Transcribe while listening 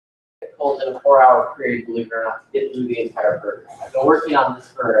difficult in a 4-hour period, believe it or not, to get through the entire program. I've been working on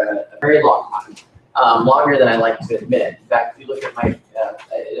this for a very long time, longer than I like to admit. In fact, if you look at my,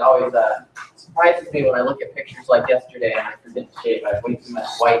 it always surprises me when I look at pictures like yesterday and I forget to shave. I have way too much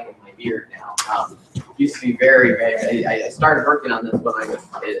white in my beard now. It used to be very, very, I started working on this when I was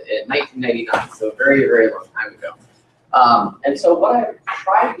in 1999, so a very, very long time ago. And so what I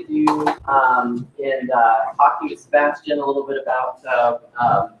tried to do in talking to Sebastian a little bit about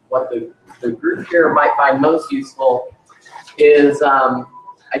what the group here might find most useful is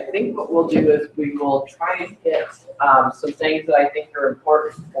I think what we'll do is we will try to hit some things that I think are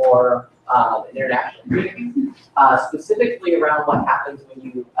important for an international community, specifically around what happens when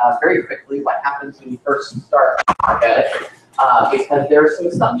you, very quickly, what happens when you first start MarcEdit, because there are some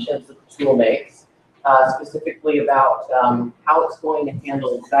assumptions that the tool makes. Specifically about how it's going to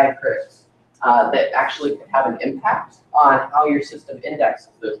handle diacritics that actually could have an impact on how your system indexes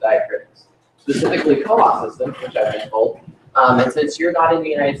those diacritics. Specifically Koha systems, which I've been told. And since you're not in the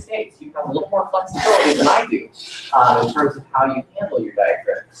United States, you have a little more flexibility than I do in terms of how you handle your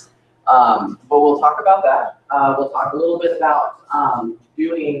diacritics. But we'll talk about that. We'll talk a little bit about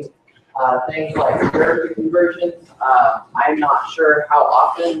doing things like character conversions. I'm not sure how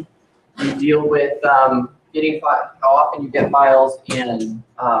often you deal with how often you get files in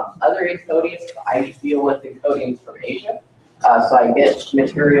other encodings. I deal with encodings from Asia. So I get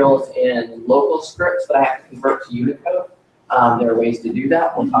materials in local scripts that I have to convert to Unicode. There are ways to do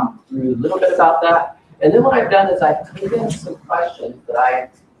that. We'll talk through a little bit about that. And then what I've done is I've taken some questions that I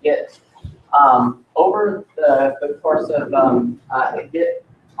get over the course of, I get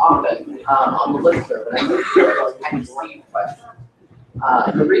often on the listserv. And I move through those kind of seed questions.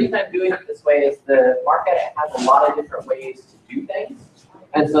 And the reason I'm doing it this way is the MarcEdit has a lot of different ways to do things.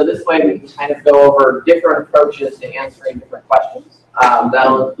 And so this way we can kind of go over different approaches to answering different questions.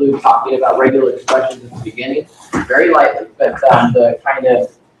 That'll include talking about regular expressions at the beginning, very lightly, but the kind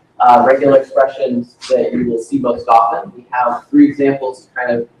of regular expressions that you will see most often. We have 3 examples to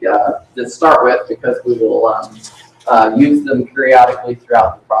kind of to start with because we will use them periodically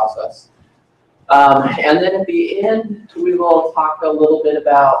throughout the process. And then at the end, we will talk a little bit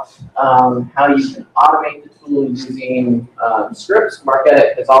about how you can automate the tool using scripts.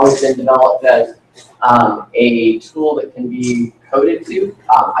 MarcEdit has always been developed as a tool that can be coded to.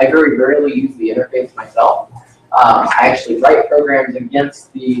 I very rarely use the interface myself. I actually write programs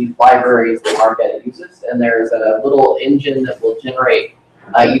against the libraries that MarcEdit uses, and there's a little engine that will generate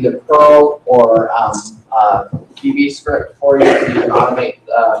either Perl or VB script for you so you can automate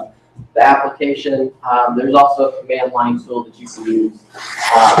the application. There's also a command line tool that you can use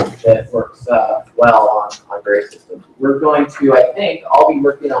that works well on various systems. We're going to, I think, all be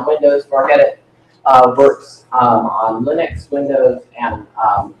working on Windows. MarcEdit works on Linux, Windows, and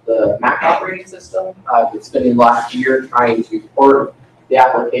the Mac operating system. I've been spending the last year trying to port the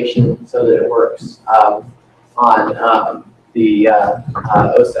application so that it works on the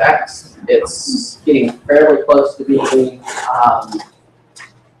OS X. It's getting fairly close to being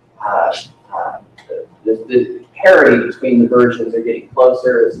the parity between the versions are getting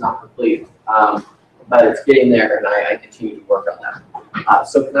closer. It's not complete, but it's getting there, and I continue to work on that.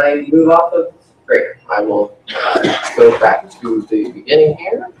 So can I move off of? Great. I will go back to the beginning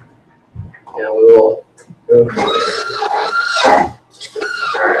here, and we will go from there.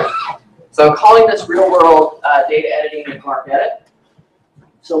 So I'm calling this real-world data editing in MarcEdit.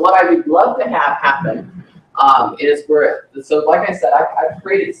 So what I would love to have happen is so like I said, I've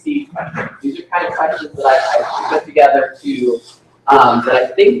created seed questions. These are kind of questions that I put together to that I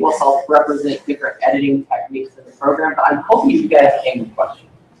think will help represent different editing techniques in the program. But I'm hoping you guys came with questions.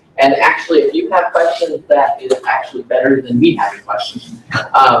 And actually, if you have questions, that is actually better than me having questions.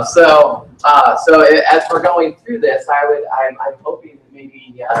 So as we're going through this, I'm hoping that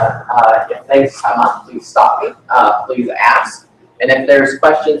maybe if things come up, please stop me. Please ask. And if there's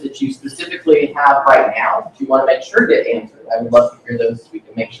questions that you specifically have right now that you want to make sure get answered, I would love to hear those so we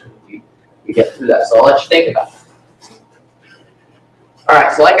can make sure that we get through that. So I'll let you think about it. All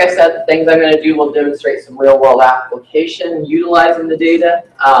right, so like I said, the things I'm going to do will demonstrate some real-world application utilizing the data,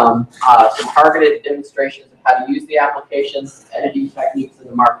 some targeted demonstrations of how to use the applications, editing techniques in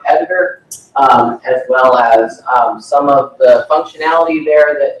the MARC editor, as well as some of the functionality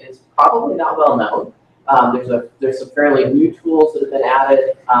there that is probably not well known. There's some fairly new tools that have been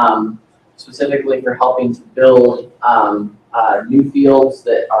added specifically for helping to build new fields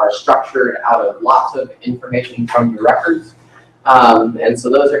that are structured out of lots of information from your records. And so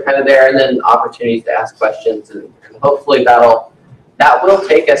those are kind of there, and then opportunities to ask questions, and hopefully that'll that will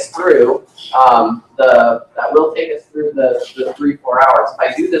take us through the 3-4 hours. If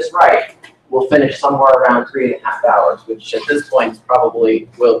I do this right, we'll finish somewhere around 3.5 hours, which at this point probably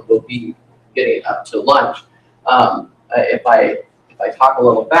will be getting up to lunch. If I talk a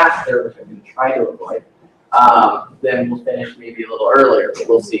little faster, which I'm going to try to avoid, then we'll finish maybe a little earlier, but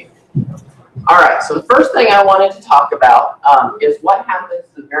we'll see. All right, so the first thing I wanted to talk about is what happens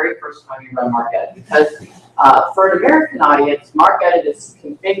the very first time you run MarcEdit. Because for an American audience, MarcEdit is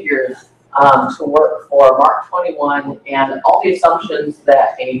configured to work for Mark 21 and all the assumptions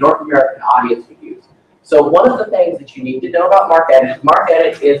that a North American audience would use. So one of the things that you need to know about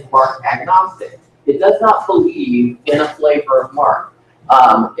MarcEdit is Mark agnostic. It does not believe in a flavor of Mark.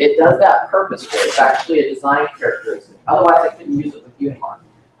 It does that purposefully. It's actually a design characteristic. Otherwise, I couldn't use it with Unimark.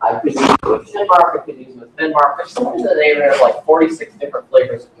 I could use it with Finmark, I could use it with Finmark. There's something in the neighborhood of like 46 different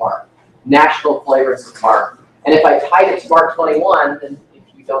flavors of Mark, national flavors of Mark. And if I tied it to Mark 21, then if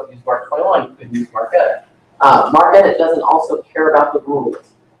you don't use Mark 21, you could use MarcEdit. MarcEdit doesn't also care about the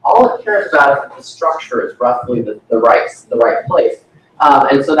rules. All it cares about is that the structure is roughly the right place.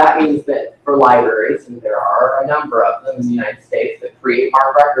 And so that means that for libraries, and there are a number of them in the United States that create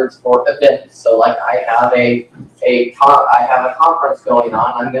MARC records for events. So like I have a conference going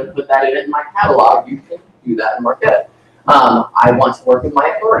on, I'm going to put that in my catalog. You can do that in MarcEdit. I want to work with my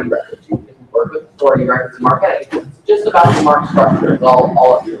authority records. You can work with authority records in MarcEdit. It's just about the MARC structure is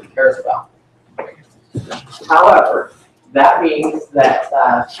all it really cares about. However, that means that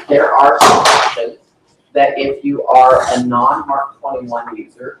there are some options that if you are a non-Mark 21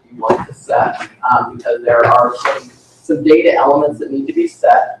 user, you want to set, because there are some data elements that need to be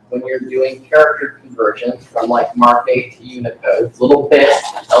set when you're doing character conversions from like Mark 8 to Unicode. Little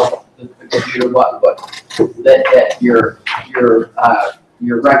bits that tell the computer that your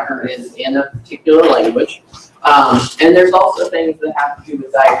record is in a particular language. And there's also things that have to do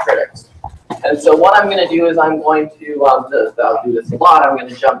with diacritics. And so what I'm going to do is I'm going to, I'll do this a lot, I'm going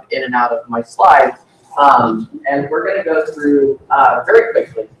to jump in and out of my slides. And we're going to go through very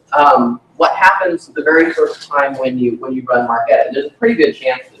quickly what happens the very first time when you run MarcEdit. There's a pretty good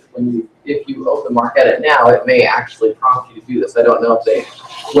chance that if you open MarcEdit now, it may actually prompt you to do this. I don't know if they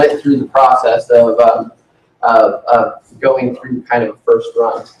went through the process of going through kind of a first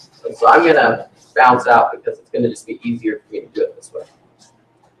run. And so I'm going to bounce out because it's going to just be easier for me to do it this way.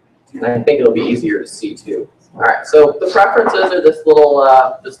 And I think it'll be easier to see too. All right, so the preferences are this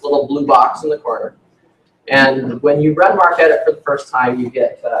little blue box in the corner. And when you run MarcEdit for the first time, you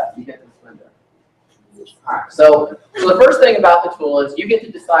get this window. All right, so the first thing about the tool is you get to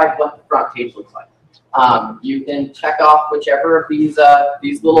decide what the front page looks like. You can check off whichever of these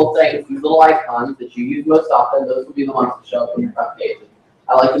little things, these little icons that you use most often. Those will be the ones that show up on your front page.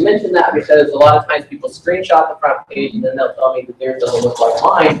 I like to mention that because a lot of times people screenshot the front page and then they'll tell me that theirs doesn't look like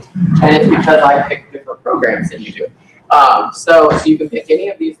mine, and it's because I picked different programs than you do. So you can pick any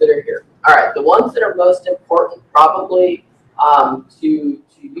of these that are here. All right, the ones that are most important probably to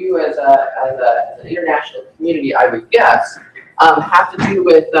you as an international community, I would guess, have to do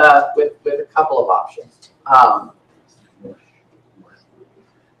with a couple of options.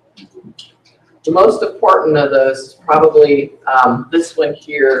 The most important of those is probably this one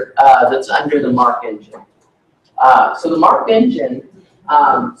here that's under the MARC engine. So the MARC engine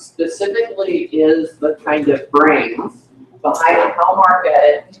specifically is the kind of brains behind how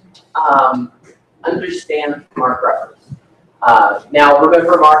MarcEdit understands MARC records. Now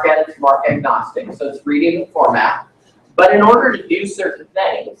remember, MarcEdit is MARC agnostic, so it's reading the format. But in order to do certain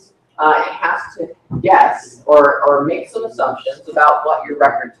things, it has to guess or make some assumptions about what your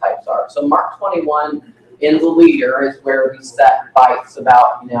record types are. So Mark 21 in the leader is where we set bytes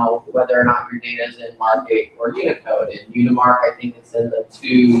about whether or not your data is in Mark 8 or Unicode. In Unimark, I think it's in the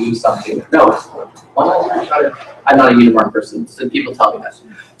 2 something. No, I'm not a Unimark person, so people tell me this.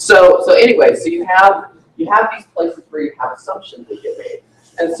 So anyway, so you have these places where you have assumptions that get made.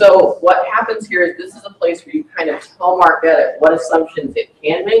 And so what happens here is this is a place where you kind of tell MarcEdit what assumptions it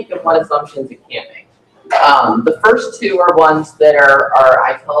can make and what assumptions it can't make. The first 2 are ones that are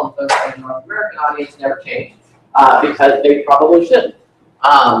I tell the folks in the North American audience never change because they probably shouldn't.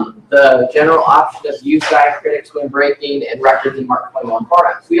 The general option of use diacritics when breaking and records in Mark 21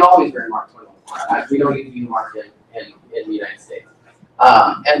 formats. We always are in Mark 21 formats. We don't need to Mark in the United States.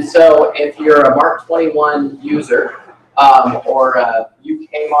 And so if you're a Mark 21 user, or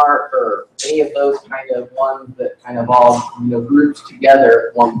UK Mark or any of those kind of ones that kind of all grouped together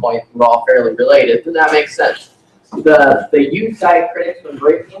at one point, we're all fairly related, then that makes sense. The use diacritics when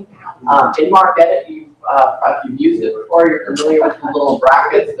breaking in MarcEdit, you if you've used it before, you're familiar with the little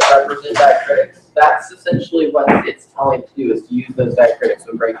brackets that represent diacritics. That's essentially what it's telling to do, is to use those diacritics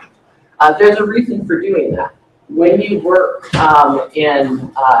when breaking. There's a reason for doing that. When you work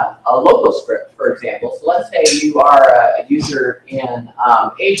in a local script, for example, so let's say you are a user in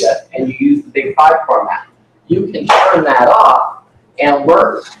Asia and you use the Big 5 format, you can turn that off and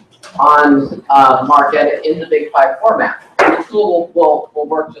work on MarcEdit in the Big 5 format. And the tool will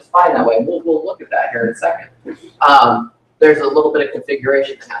work just fine that way. We'll look at that here in a second. There's a little bit of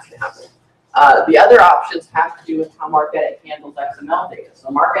configuration that has to happen. The other options have to do with how MarcEdit handles XML data. So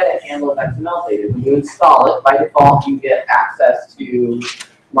MarcEdit handles XML data. When you install it, by default, you get access to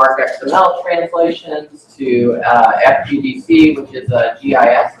MarcXML translations, to FGDC, which is a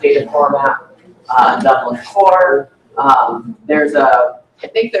GIS data format, Dublin Core. I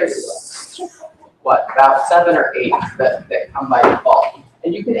think there's, about 7 or 8 that come by default.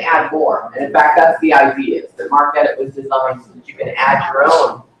 And you can add more. And in fact, that's the idea, is that MarcEdit was designed so that you can add your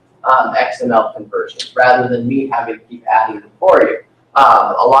own XML conversions rather than me having to keep adding them for you.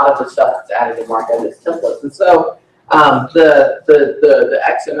 A lot of the stuff that's added in MarcEdit is templates. And so the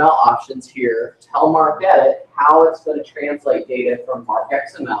XML options here tell MarcEdit how it's going to translate data from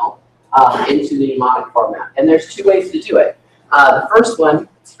MarcXML into the mnemonic format. And there's 2 ways to do it. The first one,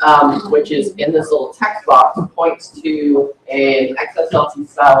 which is in this little text box, points to an XSLT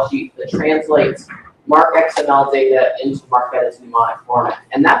style sheet that translates MarcXML data into MarcEdit's mnemonic format.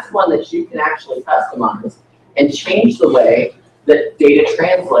 And that's one that you can actually customize and change the way that data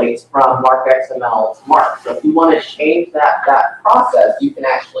translates from MarcXML to Marc. So if you want to change that process, you can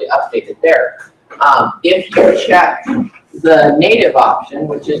actually update it there. If you check the native option,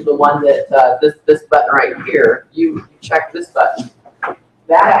 which is the one that this button right here, you check this button.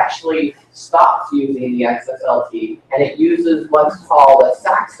 That actually stops using the XSLT, and it uses what's called a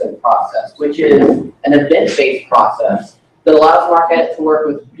Saxon process, which is an event-based process that allows MarcEdit to work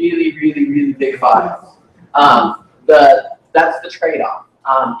with really, really, really big files. That's the trade-off.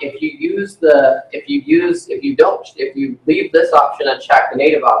 If you leave this option unchecked, the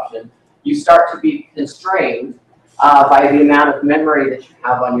native option, you start to be constrained by the amount of memory that you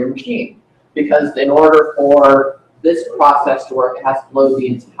have on your machine, because in order for this process to work, it has to load the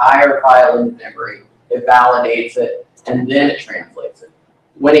entire file into memory. It validates it, and then it translates it.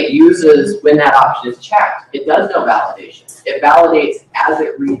 When that option is checked, it does no validation. It validates as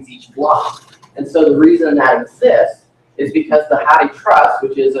it reads each block. And so the reason that exists is because the Hadi Trust,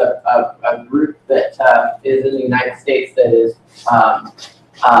 which is a group that is in the United States that is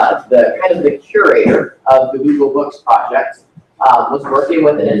the curator of the Google Books projects, was working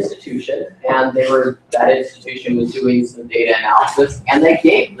with an institution, and that institution was doing some data analysis, and they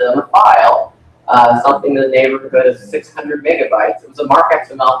gave them a file, something in the neighborhood of 600 megabytes. It was a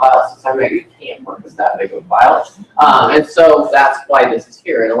MarcXML file, 600 megabytes. You can't work with that big of a file. And so that's why this is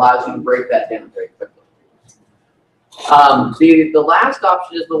here. It allows you to break that down very quickly. The last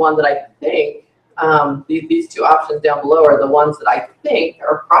option is the one that I think, these 2 options down below are the ones that I think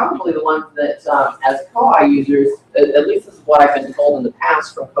are probably the ones that, as Koha users, at least this is what I've been told in the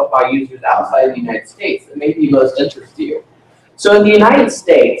past from Koha users outside of the United States, that may be most interest to you. So in the United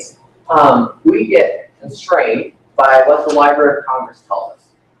States, we get constrained by what the Library of Congress tells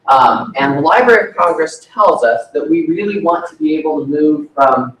us. And the Library of Congress tells us that we really want to be able to move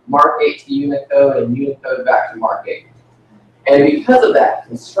from Mark 8 to Unicode and Unicode back to Mark 8. And because of that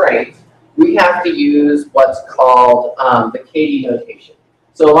constraint, we have to use what's called the KD notation.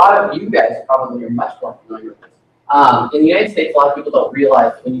 So a lot of you guys probably are much more familiar with this. In the United States, a lot of people don't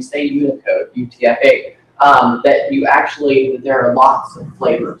realize that when you say Unicode, UTF-8, that there are lots of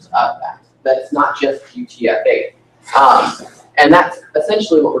flavors of that. That's not just UTF-8. And that's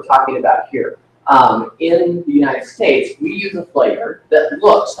essentially what we're talking about here. In the United States, we use a flavor that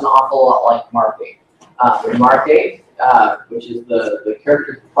looks an awful lot like Mark 8. In Mark 8, which is the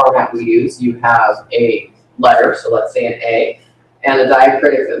character format we use, you have a letter, so let's say an A, and a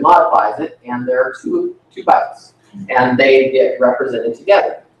diacritic that modifies it, and there are two bytes, and they get represented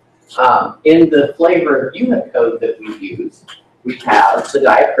together. In the flavor of Unicode that we use, we have the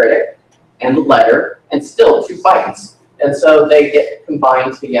diacritic and the letter, and still 2 bytes. And so they get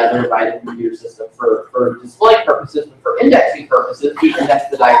combined together by the computer system for display purposes, but for indexing purposes, we index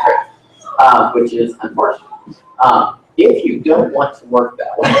the diacritic, which is unfortunate. If you don't want to work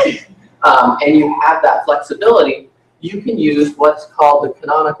that way, and you have that flexibility, you can use what's called the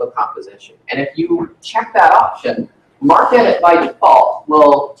canonical composition. And if you check that option, MarcEdit by default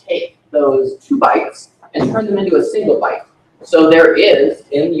will take those 2 bytes and turn them into a single byte. So there is,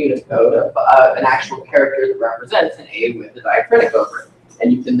 in Unicode, an actual character that represents an A with the diacritic over it.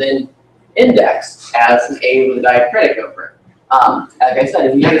 And you can then indexed as an A with a diacritic over it. Like I said,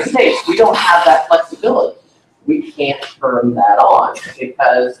 in the United States, we don't have that flexibility. We can't turn that on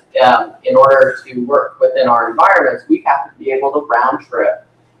because in order to work within our environments, we have to be able to round trip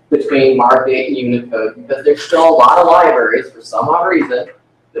between MarcEdit and Unicode because there's still a lot of libraries, for some odd reason,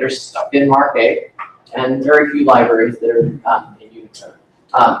 that are stuck in MarcEdit, and very few libraries that are in Unicode.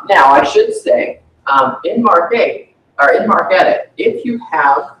 Now, I should say, in MarcEdit, or in MarcEdit, if you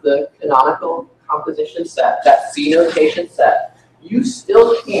have the canonical composition set, that C notation set, you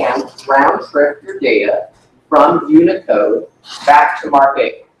still can round trip your data from Unicode back to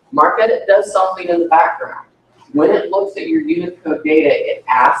MarcEdit. MarcEdit does something in the background. When it looks at your Unicode data,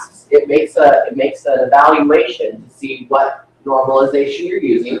 it makes an evaluation to see what normalization you're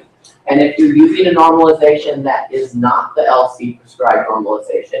using. And if you're using a normalization that is not the LC prescribed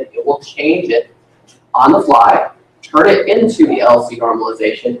normalization, it will change it on the fly, turn it into the LC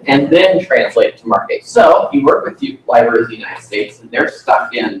normalization, and then translate it to MarcEdit. So you work with libraries in the United States, and they're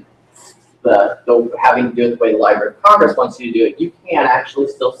stuck in the having to do it the way the Library of Congress wants you to do it. You can actually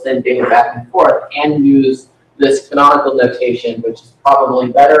still send data back and forth and use this canonical notation, which is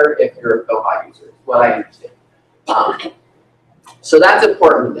probably better if you're a Koha user, is what I understand. So that's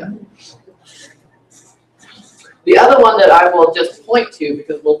important to know. The other one that I will just point to,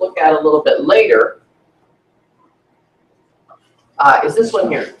 because we'll look at a little bit later, is this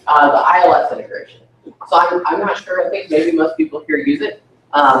one here, the ILS integration. So I'm not sure. I think maybe most people here use it.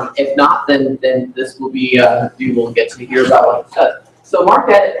 If not, then this will be, you will get to hear about what it says. So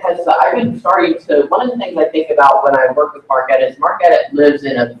MarcEdit has, I've been starting to, one of the things I think about when I work with MarcEdit is MarcEdit lives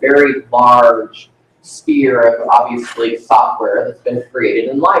in a very large sphere of, obviously, software that's been created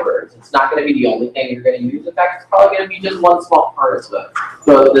in libraries. It's not going to be the only thing you're going to use. In fact, it's probably going to be just one small part of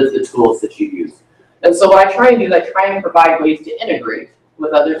the tools that you use. And so what I try and do is I try and provide ways to integrate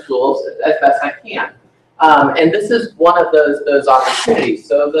with other tools as best I can. And this is one of those opportunities.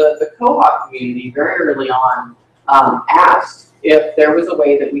 So the Koha community very early on asked if there was a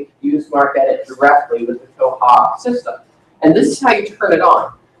way that we could use MarcEdit directly with the Koha system. And this is how you turn it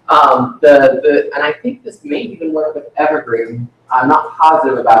on. And I think this may even work with Evergreen. I'm not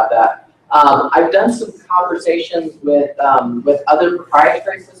positive about that. I've done some conversations with other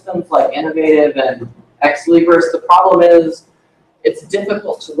proprietary systems like Innovative and Xlibris. The problem is it's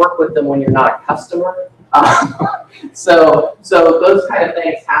difficult to work with them when you're not a customer. So those kind of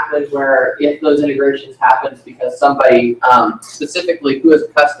things happen where if those integrations happen because somebody specifically who is a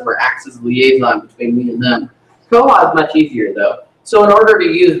customer acts as a liaison between me and them. Koha is much easier though. So in order to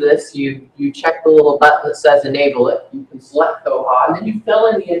use this, you check the little button that says enable it. You can select Koha, and then you fill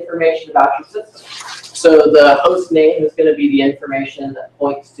in the information about your system. So the host name is going to be the information that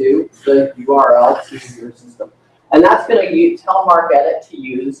points to the URL to your system. And that's going to tell MarcEdit to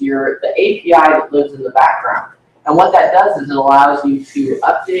use the API that lives in the background. And what that does is it allows you to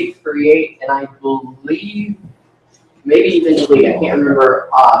update, create, and I believe maybe even delete. I can't remember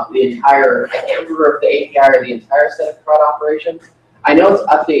I can't remember if the API or the entire set of CRUD operations. I know it's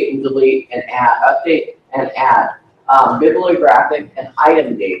update and delete and add bibliographic and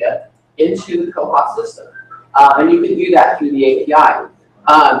item data into the Koha system. And you can do that through the API.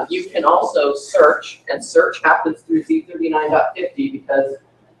 You can also search, and search happens through Z39.50 because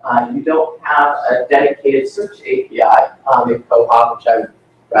you don't have a dedicated search API in Koha, which I would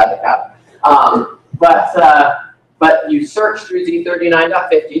rather have. But you search through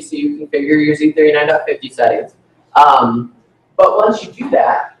Z39.50, so you configure your Z39.50 settings. But once you do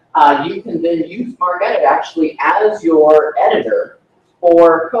that, you can then use MarcEdit actually as your editor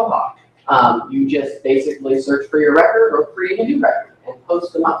for Koha. You just basically search for your record or create a new record and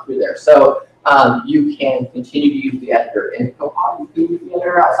post them up through there. So you can continue to use the editor in Koha. You can use the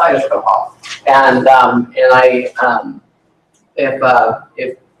editor outside of Koha. And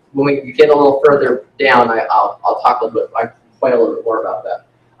if when we get a little further down, I'll talk a little bit. I point a little bit more about that.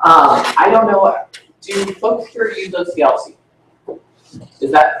 I don't know. Do folks here use OCLC?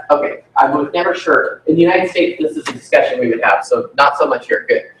 Is that okay? I was never sure. In the United States, this is a discussion we would have. So not so much here.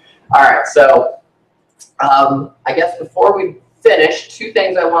 Good. All right. So I guess before we finish, two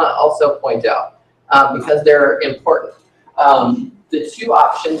things I want to also point out because they're important. The two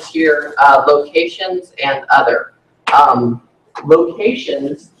options here, locations and other.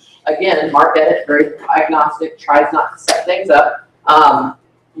 Locations, again, MarcEdit, very agnostic, tries not to set things up.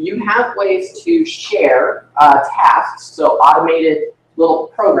 You have ways to share tasks, so automated little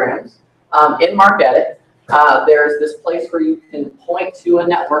programs in MarcEdit. There's this place where you can point to a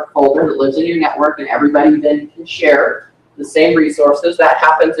network folder that lives in your network, and everybody then can share the same resources. That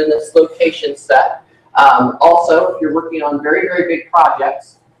happens in this location set. Also, if you're working on very, very big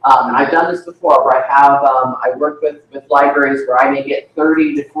projects, And I've done this before where I work with libraries where I may get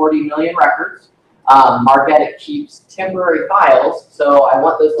 30 to 40 million records. MarcEdit keeps temporary files, so I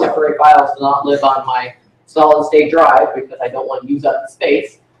want those temporary files to not live on my solid state drive because I don't want to use up the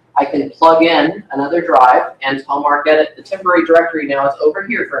space. I can plug in another drive and tell MarcEdit the temporary directory now is over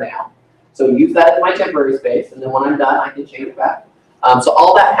here for now. So use that as my temporary space, and then when I'm done, I can change it back. So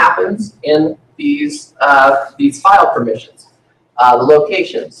all that happens in these file permissions, the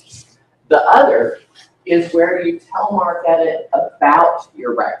locations. The other is where you tell MarcEdit about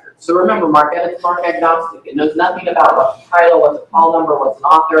your record. So remember, MarcEdit is MARC agnostic. It knows nothing about what's a title, what's a call number, what's an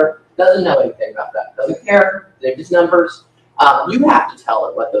author. Doesn't know anything about that. Doesn't care. They're just numbers. You have to tell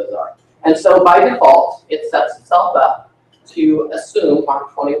it what those are. And so by default, it sets itself up to assume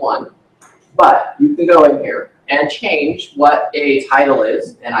MARC 21. But you can go in here and change what a title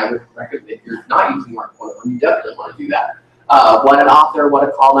is. And I would recommend, if you're not using MARC 21, you definitely want to do that. What an author, what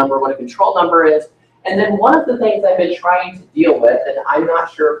a call number, what a control number is. And then one of the things I've been trying to deal with, and I'm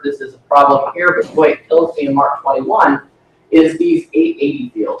not sure if this is a problem here, but boy, it kills me in MARC 21, is these 880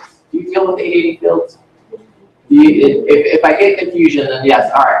 fields. Do you deal with 880 fields? If I get confusion, then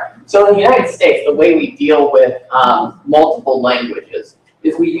yes. All right. So in the United States, the way we deal with multiple languages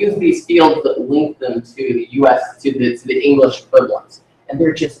is we use these fields that link them to the U.S. to the English equivalents, and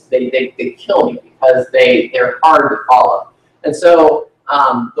they're just they kill me because they're hard to follow. And so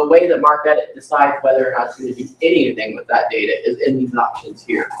the way that MarcEdit decides whether or not it's going to do anything with that data is in these options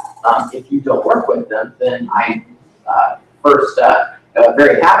here. If you don't work with them, then I'm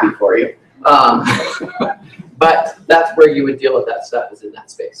very happy for you. But that's where you would deal with that stuff, is in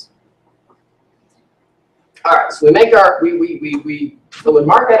that space. All right, so we make our so when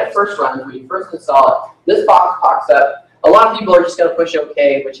MarcEdit first runs, when you first install it, this box pops up. A lot of people are just going to push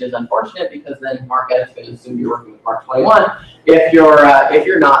OK, which is unfortunate because then MarcEdit's going to assume you're working with MARC 21. If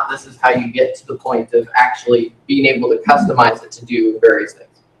you're not, this is how you get to the point of actually being able to customize it to do various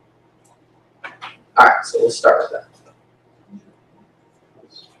things. All right, so we'll start with that.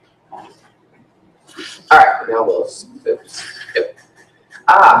 All right, now we'll skip.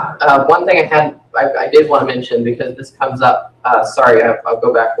 One thing I did want to mention, because this comes up. Sorry, I'll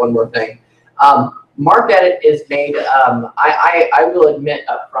go back one more thing. MarcEdit is made. I will admit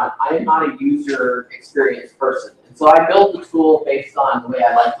up front, I am not a user experience person, and so I build the tool based on the way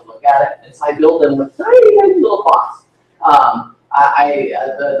I like to look at it. And so I build them with tiny little fonts.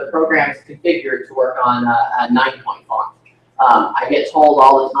 The program is configured to work on a 9-point font. I get told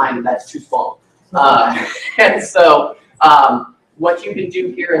all the time that's too small. And so what you can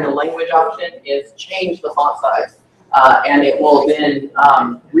do here in the language option is change the font size, and it will then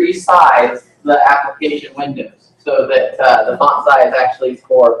resize the application windows so that the font size actually is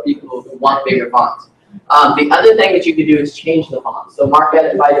for people who want bigger fonts. The other thing that you can do is change the font. So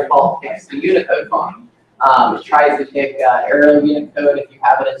MarcEdit by default picks the Unicode font. It tries to pick Arial Unicode if you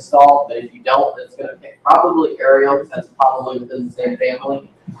have it installed, but if you don't, it's going to pick probably Arial because that's probably within the same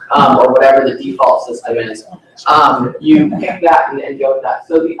family, or whatever the default system is. You pick that and go with that.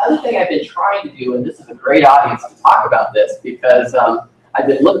 So the other thing I've been trying to do, and this is a great audience to talk about this because I've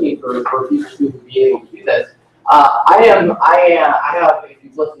been looking for people who would be able to do this. I have, if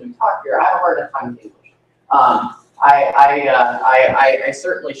you've listened to me talk here, I have a hard enough time with English. I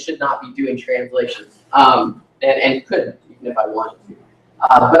certainly should not be doing translations, and couldn't, even if I wanted to.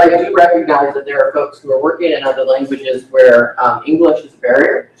 But I do recognize that there are folks who are working in other languages where English is a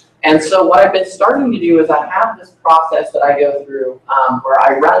barrier. And so what I've been starting to do is I have this process that I go through where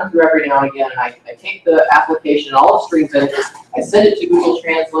I run through every now and again, and I take the application, all the strings in it, I send it to Google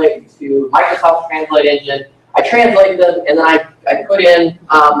Translate, to Microsoft Translate Engine, I translate them, and then I put in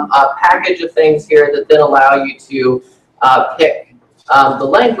a package of things here that then allow you to pick the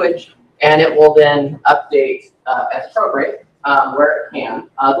language, and it will then update as appropriate where it can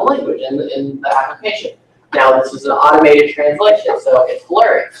the language in the application. Now, this is an automated translation, so it's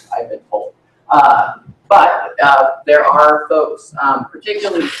hilarious, I've been told. But there are folks,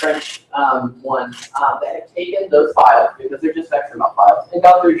 particularly French ones, that have taken those files, because they're just XML files, and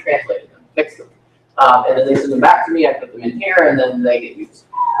gone through, translated them, fixed them. And then they send them back to me, I put them in here, and then they get used.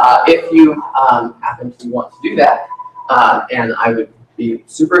 If you happen to want to do that, and I would be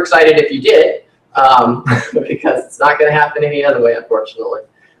super excited if you did, because it's not going to happen any other way, unfortunately.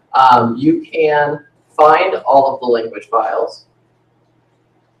 You can find all of the language files.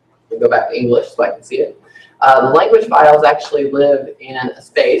 We'll go back to English so I can see it. The language files actually live in a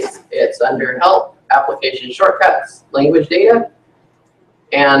space. It's under Help, Application Shortcuts, Language Data,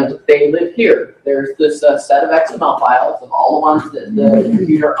 and they live here. There's this set of XML files of all the ones that the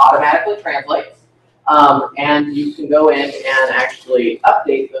computer automatically translates. And you can go in and actually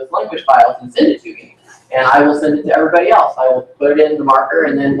update those language files and send it to me. And I will send it to everybody else. I will put it in the marker,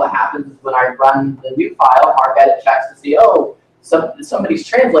 and then what happens is when I run the new file, MarcEdit checks to see, oh, somebody's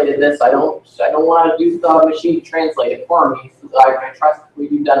translated this. I don't want to use the machine to translate it for me. So I trust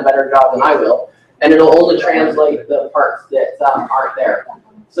you've done a better job than I will. And it'll only translate the parts that aren't there.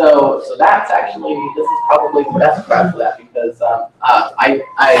 So that's actually, this is probably the best prep for that, because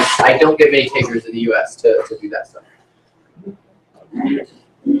I don't get many takers in the US to do that stuff.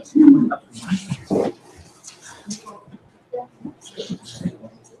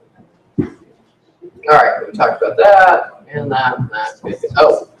 All right, we talked about that, and that's good.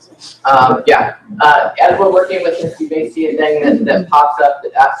 Oh, yeah. As we're working with this, you may see a thing that pops up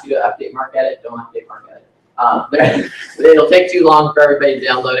that asks you to update MarcEdit. Don't update MarcEdit. It'll take too long for everybody to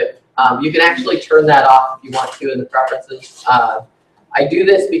download it. You can actually turn that off if you want to in the preferences. I do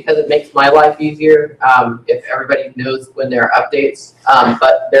this because it makes my life easier if everybody knows when there are updates.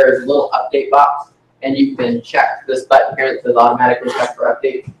 But there's a little update box, and you can check this button here that says automatically check for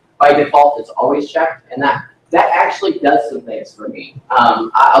updates. By default, it's always checked, and that actually does some things for me.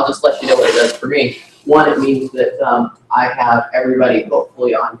 I'll just let you know what it does for me. One, it means that I have everybody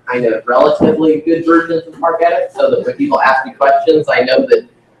hopefully on kind of relatively good versions of MarcEdit, so that when people ask me questions, I know that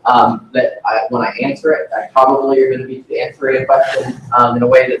when I answer it, I probably are going to be answering a question in a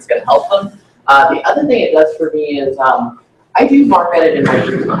way that's going to help them. The other thing it does for me is I do MarcEdit in my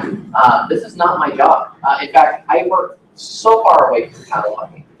free time. This is not my job. In fact, I work so far away from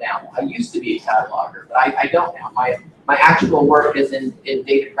cataloging now. I used to be a cataloger, but I don't now. My actual work is in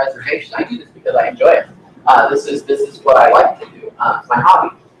data preservation. I do this because I enjoy it. This is what I like to do. It's my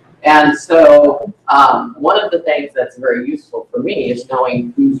hobby. And so one of the things that's very useful for me is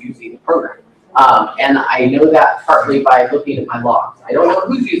knowing who's using the program. And I know that partly by looking at my logs. I don't know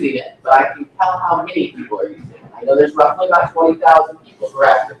who's using it, but I can tell how many people are using it. I know there's roughly about 20,000 people who are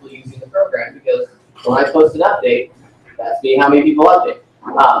actively using the program, because when I post an update, that's me how many people update.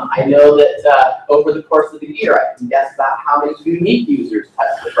 I know that over the course of the year, I can guess about how many unique users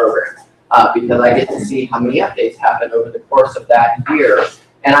touch the program, because I get to see how many updates happen over the course of that year.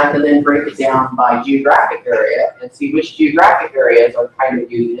 And I can then break it down by geographic area and see which geographic areas are kind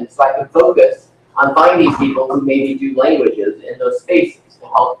of using it, so I can focus on finding people who maybe do languages in those spaces to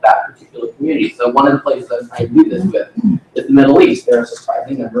help that particular community. So one of the places I'm trying to do this with is the Middle East. There are a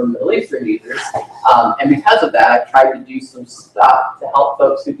surprising number of Middle Eastern users. And because of that, I've tried to do some stuff to help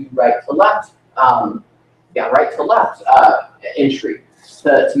folks who do right-to-left entry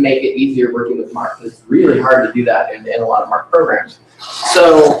to make it easier working with MARC. It's really hard to do that in a lot of MARC programs.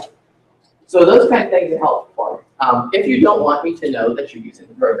 So those kind of things are helpful for me. If you don't want me to know that you're using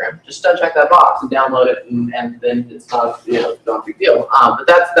the program, just uncheck that box and download it, and then it's not, it's not a big deal. But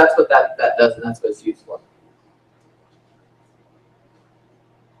that's what that does, and that's what it's used for.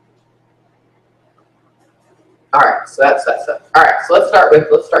 All right, so that's that stuff. All right, so let's start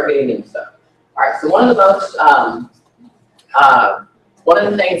getting into stuff. All right, so one of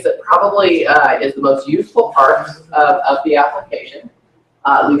the things that probably is the most useful part of the application,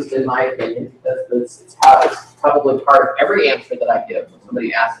 at least in my opinion, because it's probably part of every answer that I give when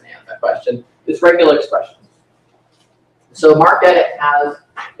somebody asks me that question, is regular expressions. So MarcEdit has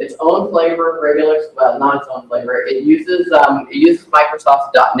its own flavor of regular, well, not its own flavor. It uses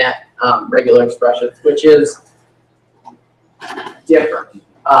Microsoft's .NET regular expressions, which is different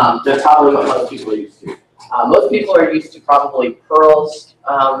than probably what most people are used to. Most people are used to probably Perl's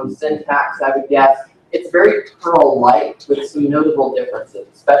syntax, I would guess. It's very Perl-like with some notable differences,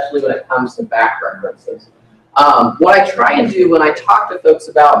 especially when it comes to back references. What I try and do when I talk to folks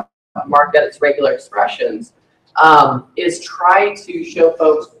about MarcEdit's regular expressions is try to show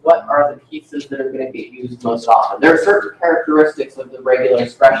folks what are the pieces that are going to get used most often. There are certain characteristics of the regular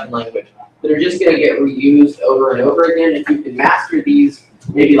expression language that are just going to get reused over and over again. If you can master these,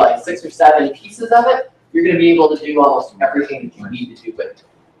 maybe like 6 or 7 pieces of it, you're going to be able to do almost everything that you need to do with it.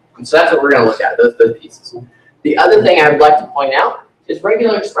 And so that's what we're going to look at, those pieces. The other thing I would like to point out is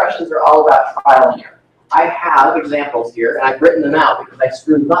regular expressions are all about trial and error. I have examples here, and I've written them out because I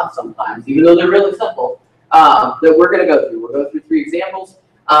screw them up sometimes, even though they're really simple, that we're going to go through. We'll go through 3 examples.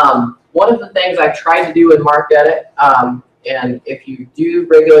 One of the things I've tried to do in MarcEdit, and if you do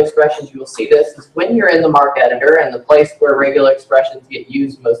regular expressions, you will see this, is when you're in the MARC editor and the place where regular expressions get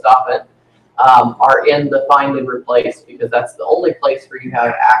used most often are in the find and replace, because that's the only place where you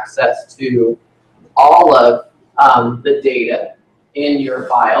have access to all of the data in your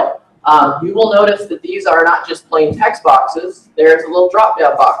file. You will notice that these are not just plain text boxes. There's a little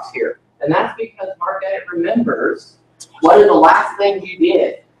drop-down box here. And that's because MarcEdit remembers what is the last thing you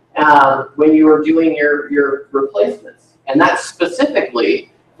did when you were doing your replacements. And that's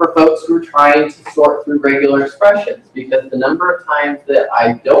specifically for folks who are trying to sort through regular expressions, because the number of times that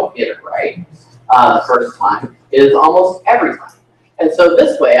I don't get it right the first time is almost every time. And so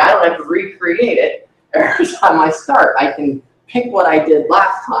this way, I don't have to recreate it every time I start. I can pick what I did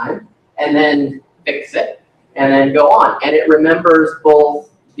last time and then fix it and then go on. And it remembers both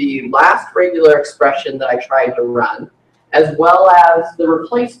the last regular expression that I tried to run as well as the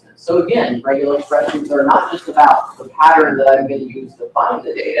replacement. So again, regular expressions are not just about the pattern that I'm going to use to find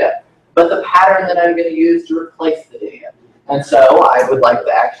the data, but the pattern that I'm going to use to replace the data. And so I would like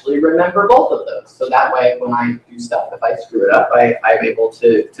to actually remember both of those. So that way, when I do stuff, if I screw it up, I'm able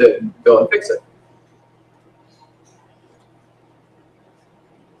to go and fix it.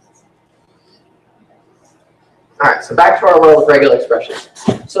 All right, so back to our world of regular expressions.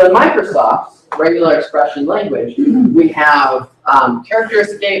 So in Microsoft's regular expression language, we have character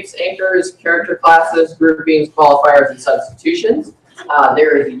escapes, anchors, character classes, groupings, qualifiers, and substitutions.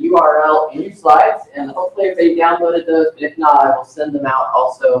 There is a URL in your slides, and hopefully everybody downloaded those, but if not, I will send them out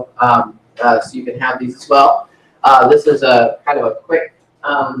also so you can have these as well. This is a kind of a quick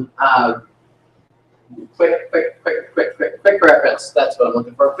reference. That's what I'm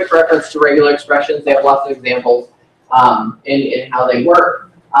looking for. Quick reference to regular expressions. They have lots of examples in how they work.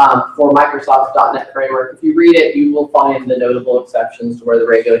 For Microsoft's .NET framework, if you read it, you will find the notable exceptions to where the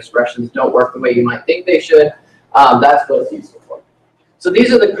regular expressions don't work the way you might think they should. That's what it's useful for. So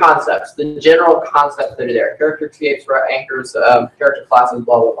these are the concepts, the general concepts that are there. Character escapes, anchors, character classes,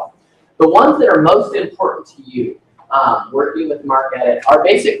 blah, blah, blah. The ones that are most important to you working with MarcEdit are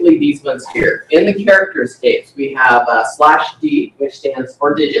basically these ones here. In the character escapes, we have /D, which stands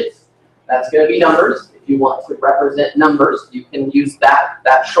for digits. That's going to be numbers. If you want to represent numbers, you can use that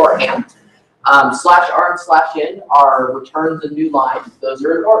shorthand. /R and /N are returns and new lines. Those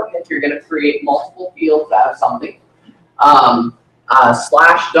are important if you're going to create multiple fields out of something. $$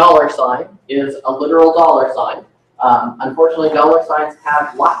 is a literal dollar sign. Unfortunately, dollar signs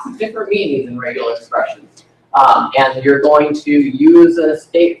have lots of different meanings in regular expressions. And you're going to use an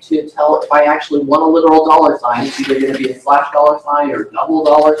escape to tell if I actually want a literal dollar sign. It's either going to be a $$ sign or double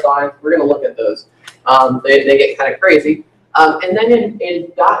dollar sign. We're going to look at those. They get kind of crazy. And then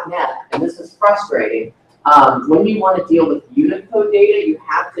in .NET, and this is frustrating, when you want to deal with Unicode data, you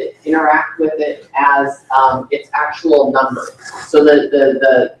have to interact with it as its actual number. So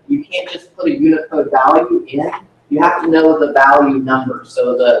you can't just put a Unicode value in. You have to know the value number,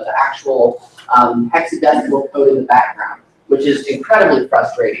 so the actual hexadecimal code in the background, which is incredibly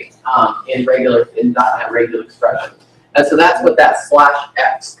frustrating in .NET regular expressions. And so that's what that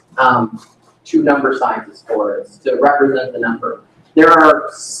 /x, two number signs is for. It's to represent the number. There are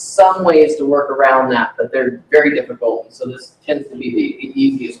some ways to work around that, but they're very difficult. So this tends to be the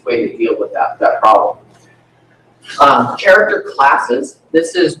easiest way to deal with that problem. Character classes.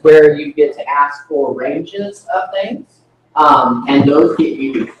 This is where you get to ask for ranges of things, and those get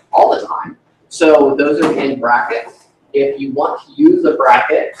used all the time. So those are in brackets. If you want to use a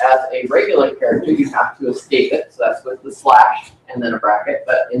bracket as a regular character, you have to escape it. So that's with the / and then a bracket.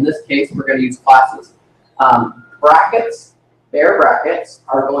 But in this case, we're going to use classes. Brackets, bare brackets,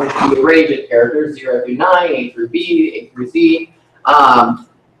 are going to be a range of characters, 0 through 9, A through B, A through Z.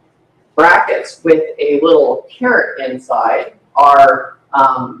 Brackets with a little caret inside are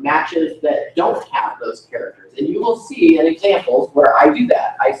matches that don't have those characters. And you will see in examples where I do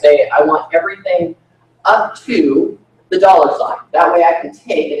that. I say I want everything up to the dollar sign. That way I can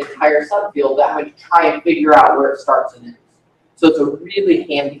take an entire subfield that I'm going to try and figure out where it starts and ends. So it's a really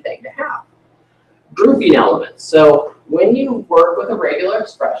handy thing to have. Grouping elements. So when you work with a regular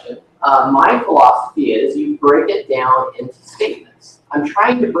expression, my philosophy is you break it down into statements. I'm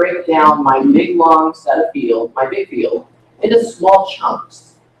trying to break down my big long set of fields, my big field, into small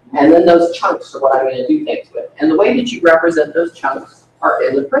chunks. And then those chunks are what I'm going to do things with. And the way that you represent those chunks are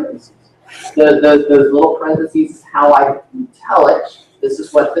in the parentheses. Those little parentheses is how I tell it, this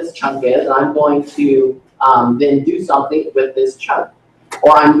is what this chunk is, and I'm going to then do something with this chunk.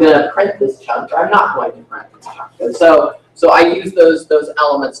 Or I'm going to print this chunk, or I'm not going to print this chunk. And so I use those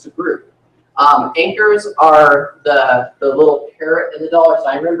elements to group. Anchors are the little caret and the dollar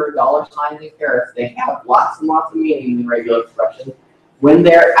sign. Remember, dollar signs and carets, they have lots and lots of meaning in regular expressions. When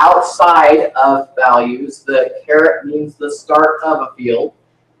they're outside of values, the caret means the start of a field.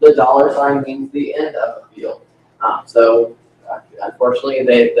 The dollar sign means the end of a field. Unfortunately,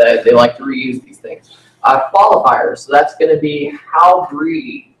 they like to reuse these things. Qualifiers, so that's going to be how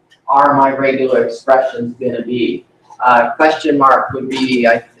greedy are my regular expressions going to be. Question mark would be,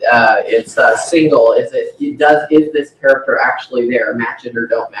 it's single. Is this character actually there? Match it or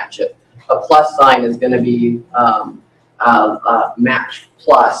don't match it. A plus sign is going to be match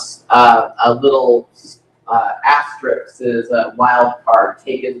plus. A little asterisk is a wild card.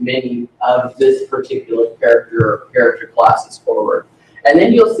 Take as many of this particular character or character classes forward. And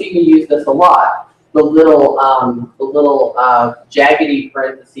then you'll see me use this a lot. The little jaggedy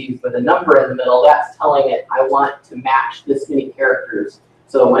parentheses with a number in the middle, that's telling it I want to match this many characters.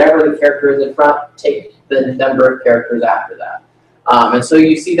 So whenever the character is in front, take the number of characters after that. And so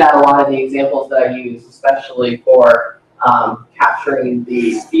you see that a lot in the examples that I use, especially for capturing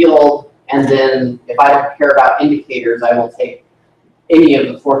the field. And then if I don't care about indicators, I will take any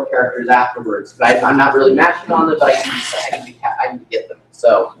of the 4 characters afterwards. But I'm not really matching on them, but I need to get them.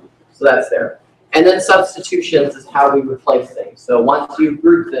 So that's there. And then substitutions is how we replace things. So once you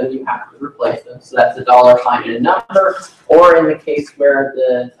group them, you have to replace them. So that's a $sign and a number. Or in the case where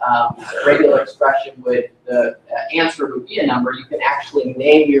the regular expression would, the answer would be a number, you can actually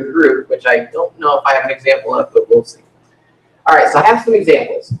name your group, which I don't know if I have an example of, but we'll see. All right, so I have some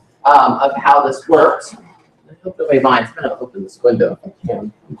examples of how this works. I hope nobody minds. I'm going to open this window if I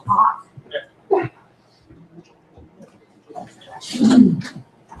can.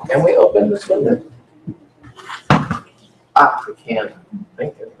 Can we open this window? Ah, we can.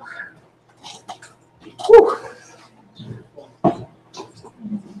 Thank you. Whew.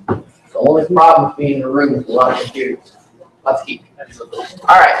 The only problem with being in a room with a lot of computers. Let's keep.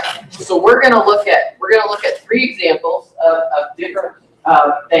 All right. So we're going to look at 3 examples of different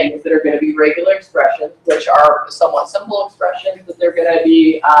things that are going to be regular expressions, which are somewhat simple expressions, but they're going to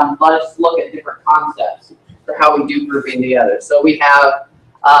be. Let's look at different concepts for how we do grouping together. So we have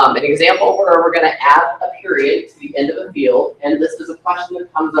an example where we're going to add a period to the end of a field, and this is a question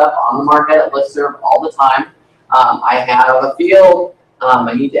that comes up on the MarcEdit listserv all the time. I have a field,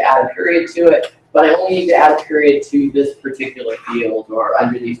 I need to add a period to it, but I only need to add a period to this particular field or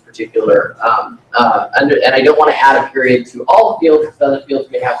under these particular, and I don't want to add a period to all the fields because other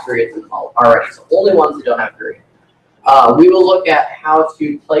fields may have periods in them already, so only ones that don't have periods. We will look at how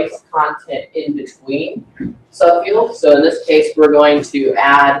to place content in between subfields. So in this case, we're going to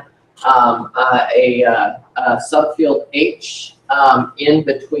add a subfield H in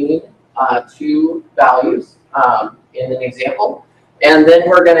between 2 values in an example. And then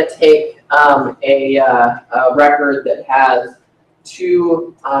we're going to take a record that has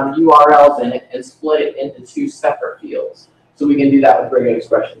 2 URLs in it and split it into 2 separate fields. So we can do that with regular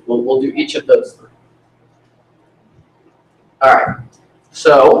expressions. We'll do each of those 3. All right,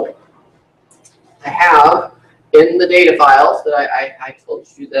 so I have in the data files that I told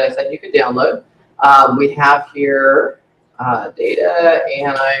you that I said you could download. We have here data,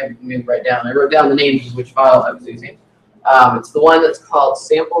 and I moved right down. I wrote down the names of which file I was using. It's the one that's called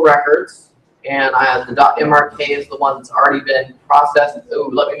sample records, and the .mrk is the one that's already been processed.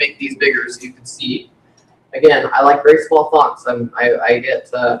 Oh, let me make these bigger so you can see. Again, I like very small fonts. I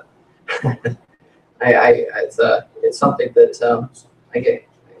get. It's something that I get.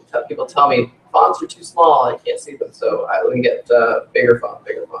 People tell me fonts are too small. I can't see them, so let me get bigger font.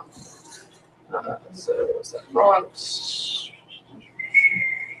 So what's that font?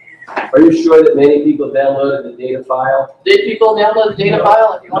 Are you sure that many people downloaded the data file? Did people download the data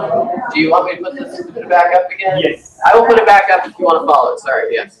file? If you want, do you want me to put it back up again? Yes. I will put it back up if you want to follow it.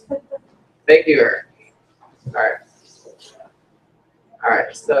 Sorry. Yes. Thank you, Eric. All right. All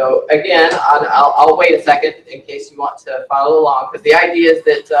right, so again, I'll wait a second in case you want to follow along, because the idea is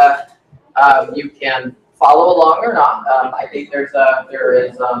that you can follow along or not. I think there is a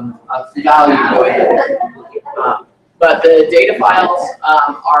value to it. But the data files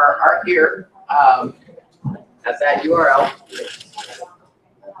are here at that URL.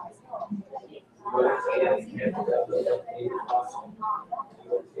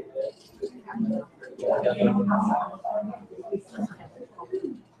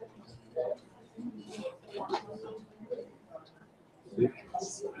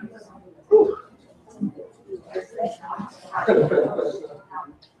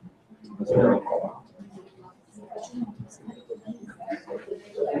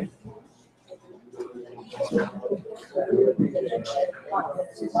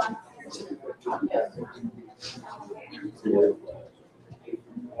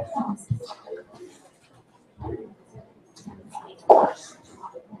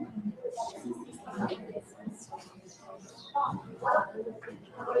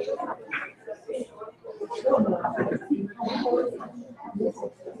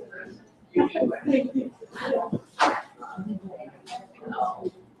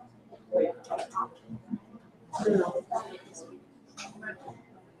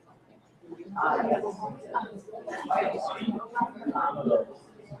 So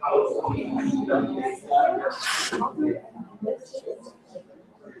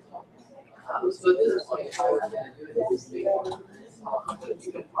this is like how we're going to do this thing. You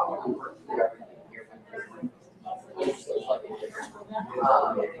can probably work through everything here.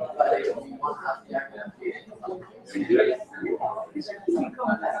 But if you want to object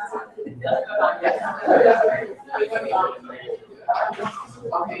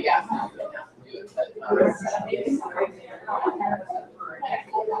okay, yeah.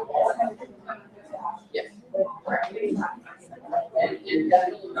 Yes. And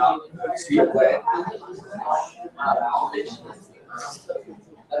definitely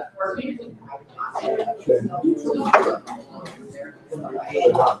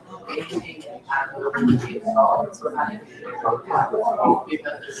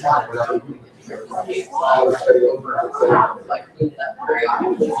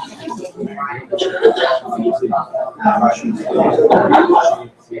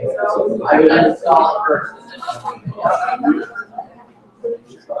I would install it first.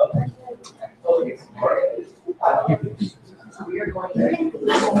 We are going to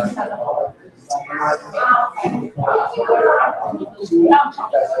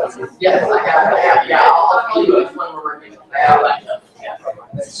yes, I have, yeah, I'll tell you which one we're working on. I have that.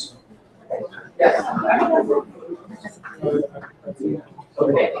 Yes.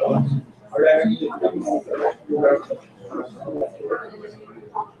 Okay.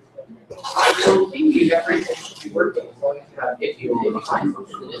 I don't think you've ever working as long as you have if you find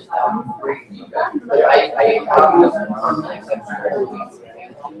something that is great feedback. I have this on the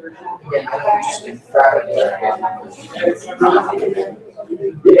again, I don't just grab it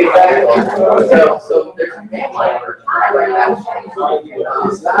so there's a mainline version right now.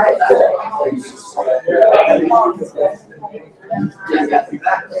 Yes,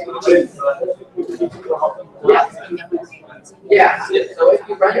 exactly. Yeah, so if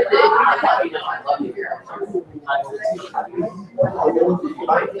you run into it, let me know. I'd love to hear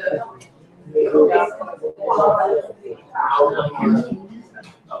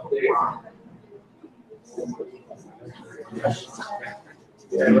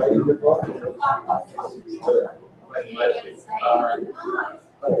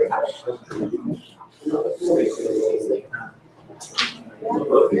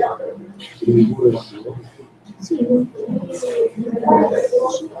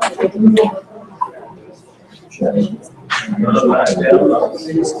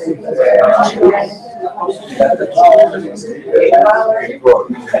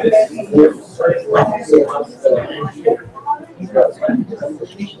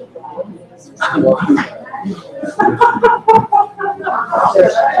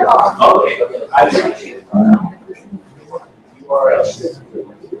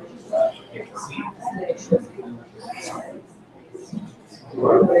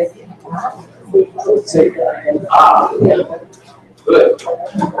Good.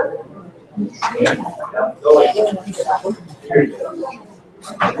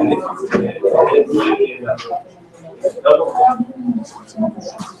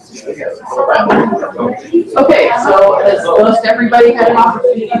 Okay, so has most everybody had an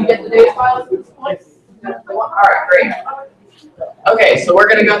opportunity to get the data files at this point? All right, great. Okay, so we're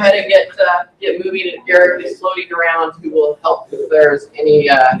going to go ahead and get moving. And Garrett is floating around, who will help if there's any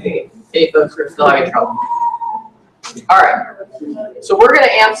folks who are still having trouble. All right, so we're going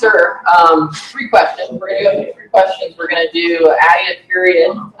to answer 3 questions. We're going to go through 3 questions. We're going to do adding a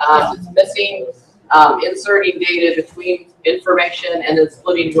period, it's missing, inserting data between information, and then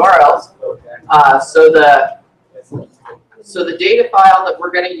splitting URLs. So the data file that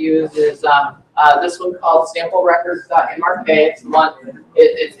we're going to use is this one called samplerecords.mrk. It's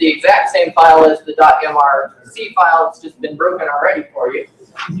it's the exact same file as the .mrc file. It's just been broken already for you.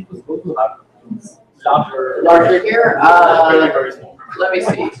 Larger here. Let me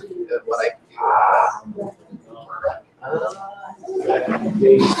see what I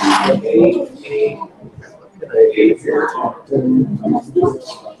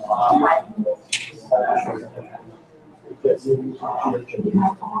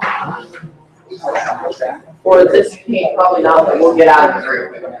For this case, probably not, but we'll get out of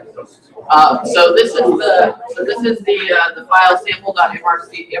here. So this is the file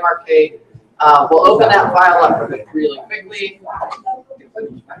sample.mrk. We'll open that file up really quickly.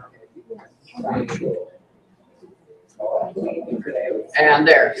 And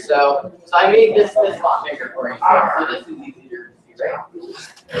there. So I made this font bigger for you. So this is easier to see, right?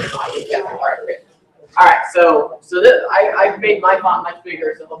 Yeah, all right, great. All right, so this I've made my font much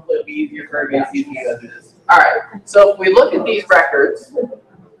bigger, so hopefully it'll be easier for everybody to see as you go through this. All right, so if we look at these records,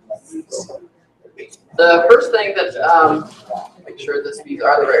 The first thing that, make sure these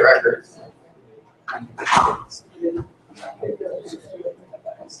are the right records.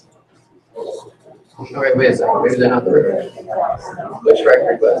 Okay, wait a second. Maybe they're not the record. Which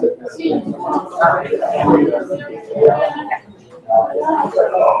record was it?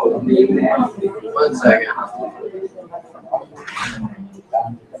 One second.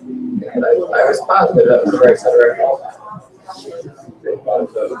 I was positive that was the right set of records.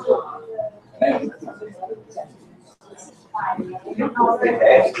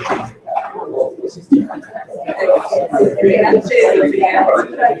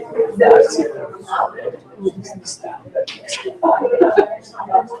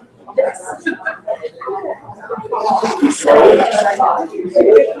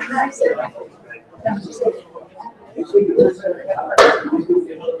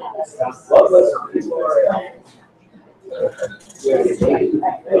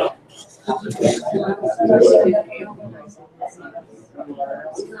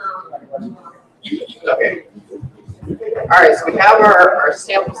 Okay. All right, so we have our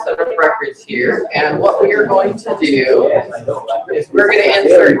sample set of records here, and what we are going to do is we're going to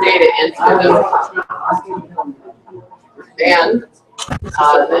insert data into them. And this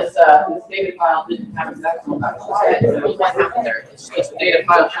data file didn't have exactly what happened there. This data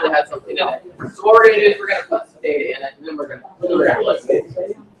file should have had something in it. So what we're going to do is we're going to put some data in it, and then we're going to list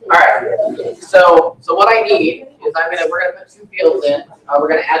it. All right. So what I need is we're going to put 2 fields in. We're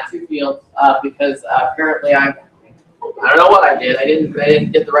going to add 2 fields because apparently I don't know what I did. I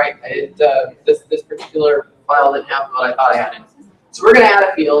didn't get the right. This particular file didn't have what I thought I had in it. So we're going to add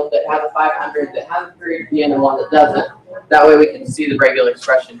a field that has a 500 that has a period at the end and one that doesn't. That way we can see the regular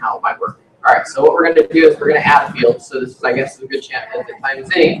expression how it might work. All right. So what we're going to do is we're going to add a field. So this is, I guess, a good chance at the time as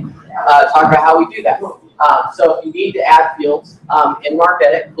any talk about how we do that. So if you need to add fields in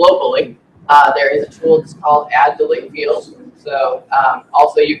MarcEdit globally, there is a tool that's called Add Delete Fields. So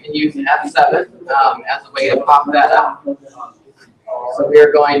also you can use F7 as a way to pop that up. So we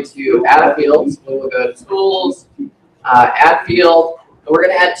are going to add a field. So we'll go to Tools, Add Field. And we're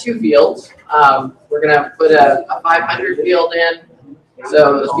going to add 2 fields. We're going to put a 500 field in.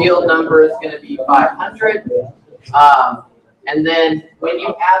 So the field number is going to be 500. And then when you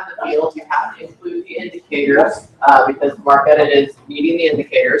add the field, you have to include the indicators because MarcEdit is needing the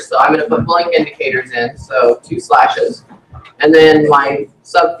indicators. So I'm going to put blank indicators in, so 2 slashes. And then my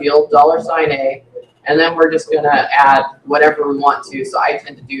subfield, $A. And then we're just going to add whatever we want to. So I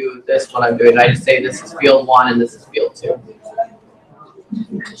tend to do this when I'm doing it. I just say this is field 1 and this is field 2.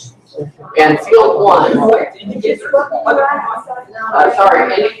 And field 1, sorry, indicators.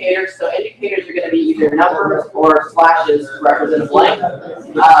 So indicators are going to be either numbers or slashes to represent a blank.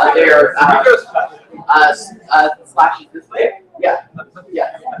 They're slashes this way. Yeah.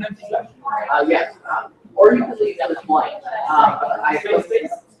 Yeah. Yes. Or you can leave them as blank. I put space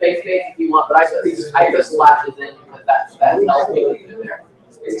if you want, but I put slashes in because that helps me leave it there.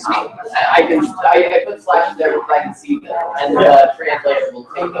 I put slashes there because I can see them, and the translator will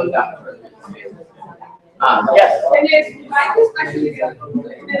take those out for the space. Yes. And then I just actually get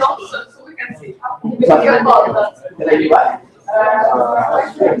it also, so we can see how. Did I do what?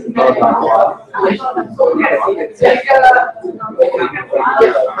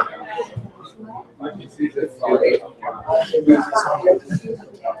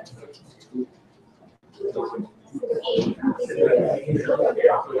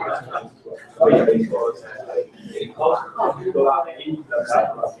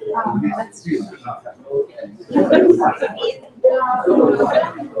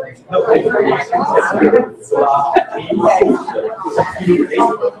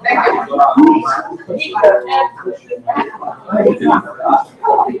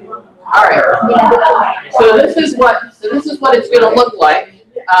 All right. So this is what it's going to look like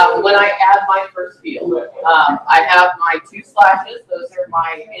when I add my first field. I have my 2 slashes; those are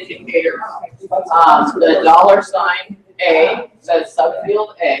my indicators. The $A says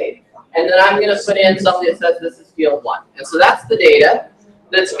subfield A, and then I'm going to put in something that says this is field 1. And so that's the data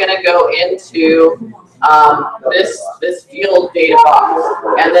that's going to go into this field data box.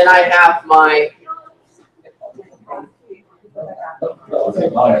 And then I have my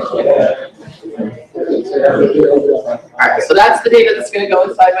Alright, so that's the data that's going to go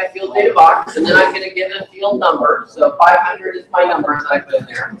inside my field data box, and then I'm going to give it a field number. So 500 is my number that I put in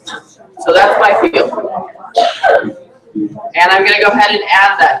there. So that's my field. And I'm going to go ahead and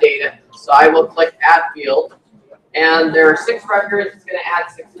add that data. So I will click Add Field, and there are 6 records. It's going to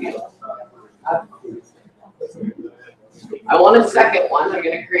add 6 fields. I want a second one. I'm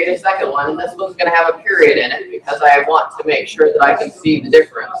going to create a second one, and this one's going to have a period in it because I want to make sure that I can see the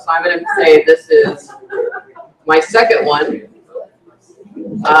difference. So I'm going to say this is my second one.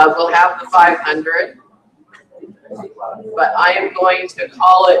 We'll have the 500, but I am going to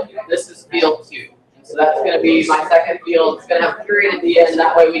call it, this is field 2. So that's going to be my second field. It's going to have a period at the end.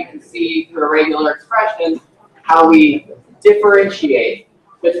 That way we can see through a regular expression how we differentiate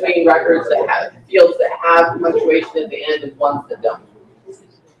between records that have fields that have punctuation at the end and ones that don't.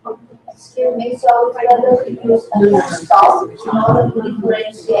 Excuse me, so whether we use a stop in order to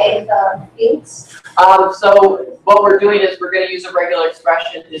differentiate the fields? So what we're doing is we're going to use a regular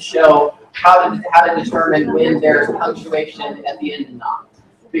expression to show how to determine when there's punctuation at the end and not.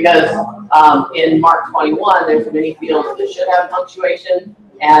 Because in MARC 21, there's many fields that should have punctuation,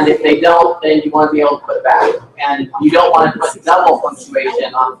 and if they don't, then you want to be able to put it back. And you don't want to put double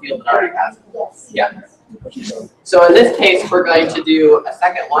punctuation on a field that already has it. Yes. Yeah. So in this case, we're going to do a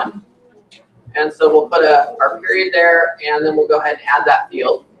second one. And so we'll put our period there, and then we'll go ahead and add that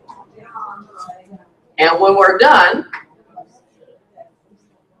field. And when we're done,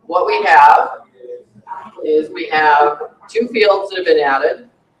 what we have is we have 2 fields that have been added.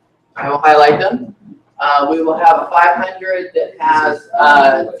 I will highlight them. We will have a 500 that has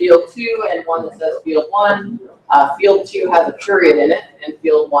field 2 and one that says field 1. Field 2 has a period in it, and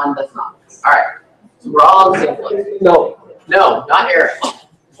field 1 does not. All right. So we're all on the same place. No. No, not Eric.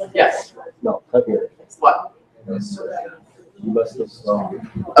 Yes. No, not here. What? You must go slow.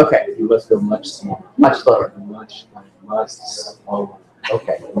 Okay. You must go much slower. Much slower. Much slower.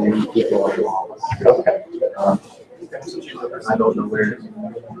 Okay. And then you keep going. Okay. I don't know where.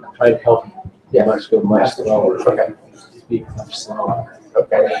 I try to help you. Yeah. You must go much slower. Okay. Speak much slower.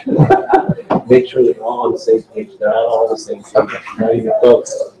 Okay. Make sure they're all on the same page. They're not all on the same page. Not even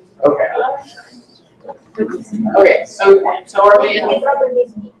close. Okay. Okay. So are we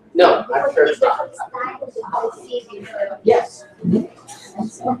in? No, I'm sure it's not. Yes. Yeah.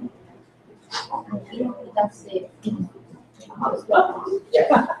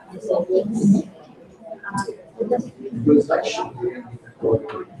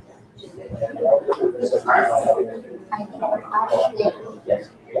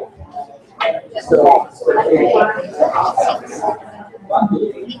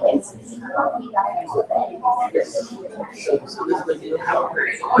 Yes. So this would be how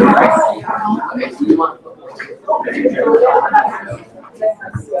okay, so you want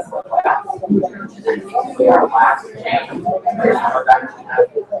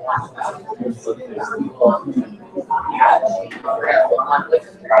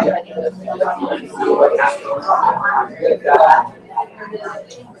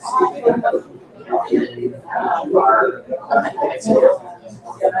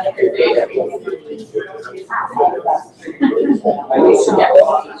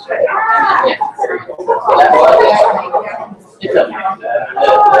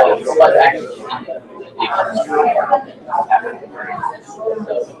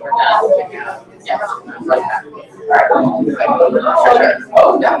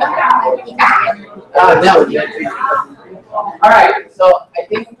all right, so I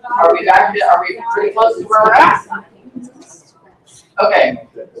think, are we pretty close to where we're at? Okay.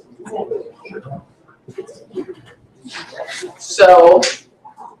 So,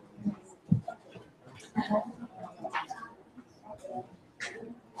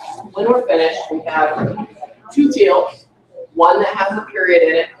 when we're finished, we have 2 fields, one that has a period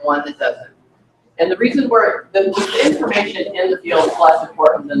in it and one that doesn't. And the reason the information in the field is less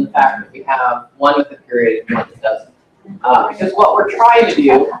important than the fact that we have one with a period and one that doesn't. Because what we're trying to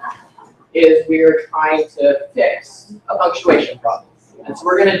do is we're trying to fix a punctuation problem. And so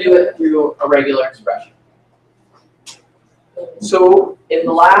we're going to do it through a regular expression. So in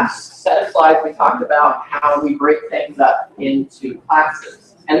the last set of slides, we talked about how we break things up into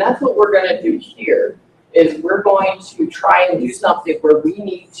classes. And that's what we're going to do here, is we're going to try and do something where we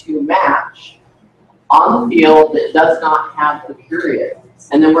need to match on the field that does not have the period.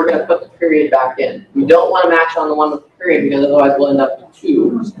 And then we're going to put the period back in. We don't want to match on the one with the period because otherwise we'll end up with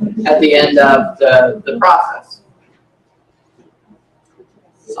 2 at the end of the process.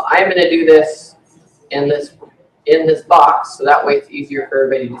 So I'm going to do this in this box, so that way it's easier for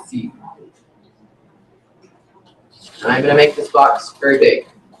everybody to see. And I'm going to make this box very big.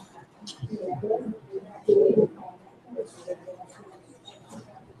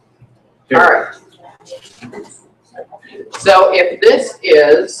 All right. So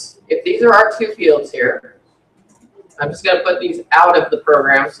if these are our 2 fields here, I'm just going to put these out of the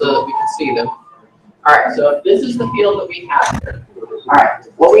program so that we can see them. All right, so if this is the field that we have here, all right,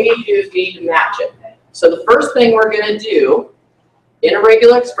 what we need to do is we need to match it. So the first thing we're going to do in a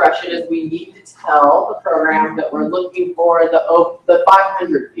regular expression is we need to tell the program that we're looking for the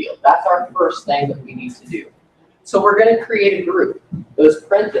 500 field. That's our first thing that we need to do. So we're going to create a group, those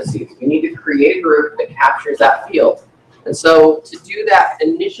parentheses. We need to create a group that captures that field. And so to do that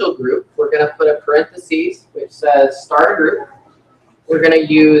initial group, we're going to put a parentheses which says start a group. We're going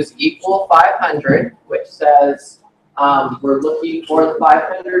to use equal 500, which says we're looking for the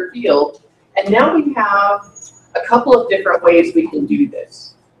 500 field. And now we have a couple of different ways we can do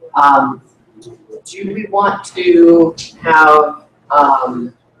this. Do we want to have,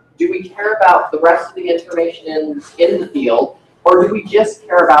 do we care about the rest of the information in the field, or do we just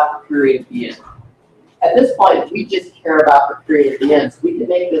care about the period at the end? At this point, we just care about the period at the end, so we can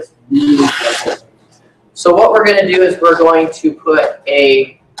make this really simple. So what we're going to do is we're going to put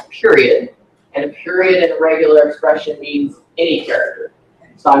a period, and a period in a regular expression means any character.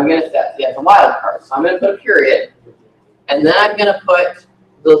 So I'm going to set that's a wild card. So I'm going to put a period, and then I'm going to put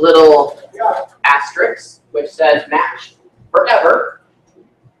the little asterisk, which says match forever.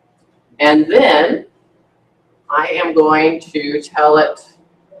 And then I am going to tell it,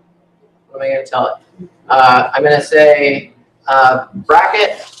 what am I going to tell it? I'm going to say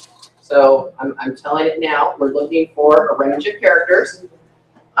bracket. So I'm telling it now, we're looking for a range of characters.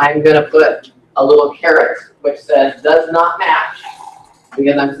 I'm going to put a little caret, which says does not match,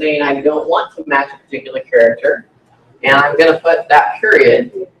 because I'm saying I don't want to match a particular character. And I'm going to put that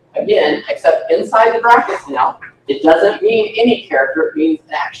period, again, except inside the brackets now. It doesn't mean any character, it means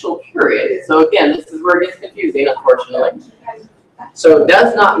an actual period. So again, this is where it gets confusing, unfortunately. So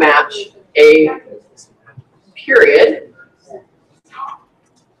does not match a period.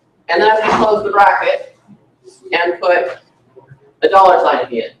 And then I'm going to close the bracket and put a $ at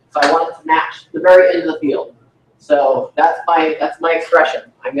the end. So I want it to match the very end of the field. So that's my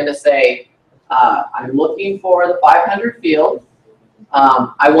expression. I'm going to say I'm looking for the 500 field.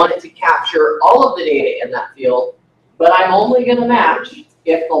 I want it to capture all of the data in that field, but I'm only going to match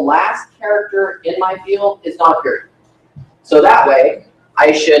if the last character in my field is not a period. So that way,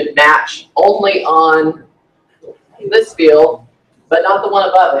 I should match only on this field, but not the one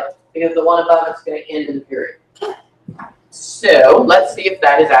above it, because the one above it's going to end in the period. So let's see if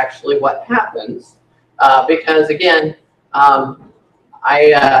that is actually what happens, because again,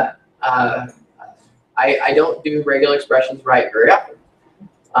 I don't do regular expressions right very often.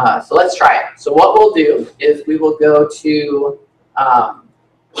 So let's try it. So what we'll do is we will go to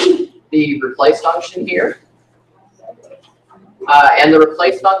the replace function here. And the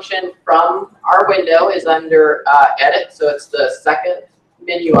replace function from our window is under edit, so it's the second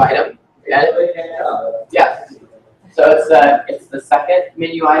menu item. Edit? Yes. So it's the second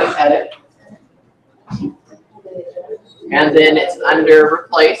menu item, edit. And then it's under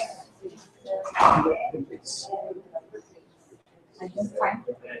replace. It is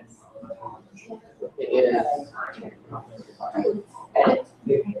edit,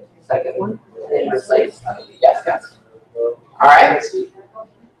 second one, and then replace. Yes, yes. All right.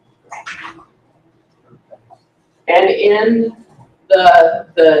 And in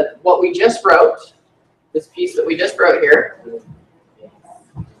the what we just wrote, this piece that we just wrote here,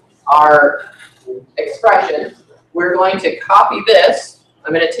 our expression, we're going to copy this.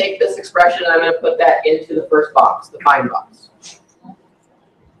 I'm going to take this expression and I'm going to put that into the first box, the find box.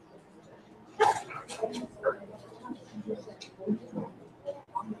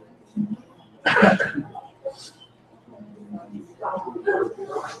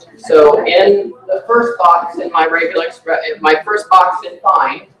 So in the first box in my regular my first box in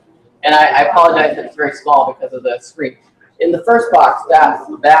find, and I apologize that it's very small because of the screen. In the first box,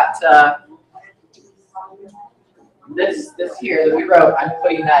 this here that we wrote, I'm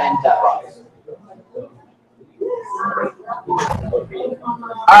putting that into that box.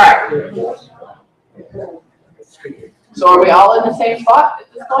 All right. So are we all in the same spot at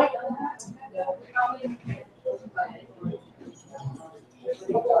this point?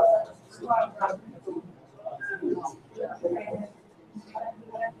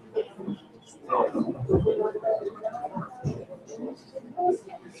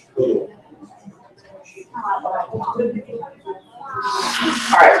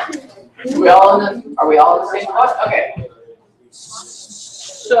 All right. Are we all in the same spot? Okay.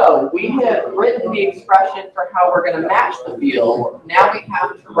 So we have written the expression for how we're going to match the field. Now we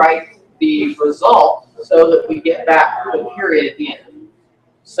have to write the result so that we get back the period at the end.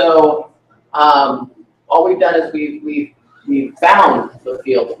 So all we've done is we've found the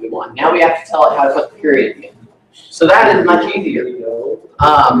field that we want. Now we have to tell it how to put the period at the end. So that is much easier.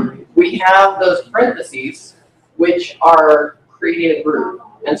 We have those parentheses, which are creating a group.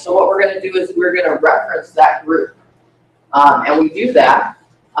 And so what we're going to do is we're going to reference that group. And we do that,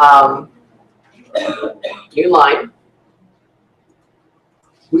 new line.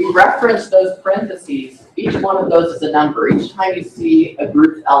 We reference those parentheses. Each one of those is a number. Each time you see a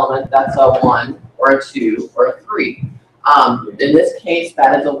grouped element, that's a 1 or a 2 or a 3. In this case,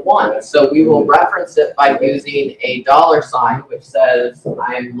 that is a 1. So we will reference it by using a $, which says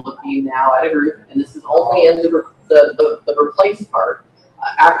I'm looking now at a group, and this is only in the replace part.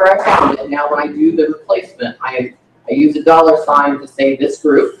 After I found it, now when I do the replacement, I use a $, to say this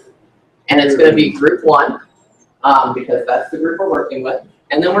group, and it's going to be group 1, because that's the group we're working with.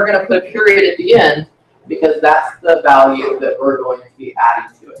 And then we're going to put a period at the end, because that's the value that we're going to be adding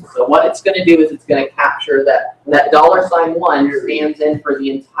to it. So what it's going to do is it's going to capture that $1 stands in for the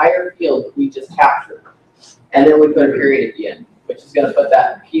entire field that we just captured. And then we put a period at the end, which is going to put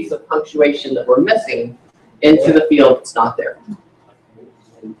that piece of punctuation that we're missing into the field that's not there.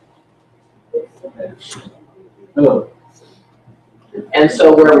 And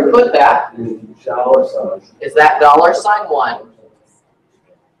so where we put that is that $1,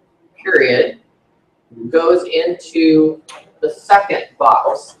 period, goes into the second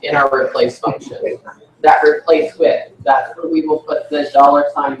box in our replace function. That replace with, that's where we will put the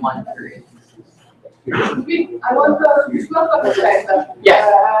 $1 period. I want to check. Yes.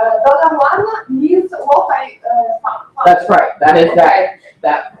 $1 means what I found. That's right. That is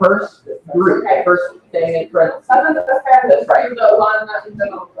that first group, the first thing in parentheses. That's right. The one in the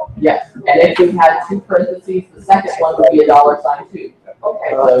notebook. Yes. And if we had 2 parentheses, the second one would be a $2.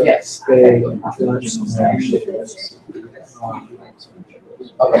 Okay. So yes. Okay.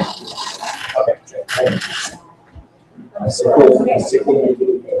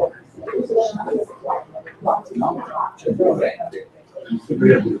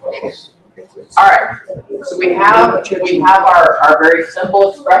 All right, so we have our very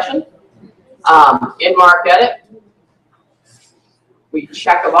simple expression in MarcEdit. We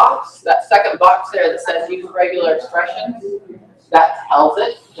check a box. That second box there that says use regular expressions, that tells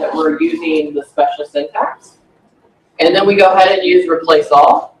it that we're using the special syntax. And then we go ahead and use replace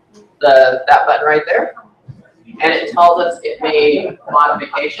all, that button right there. And it tells us it made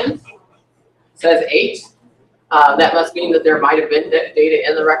modifications. It says 8. That must mean that there might have been data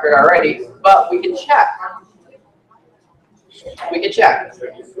in the record already, but we can check. We can check.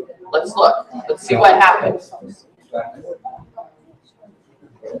 Let's look. Let's see what happens. All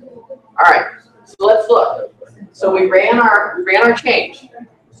right. So let's look. So we ran our change.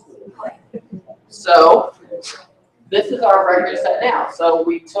 So this is our regular set now. So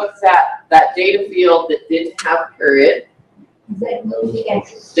we took that data field that didn't have a period. Didn't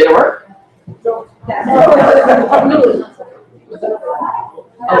work? Oh,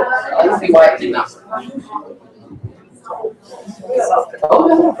 let's see why it did not work.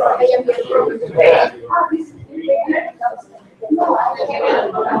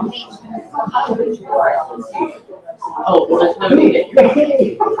 Oh, well, there's no data.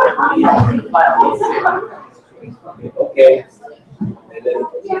 Okay.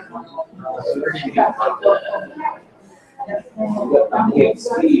 I can't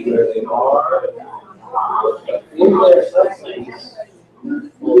see where they are. In their substance.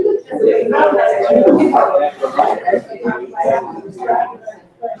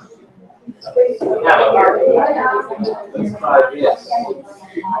 Yes.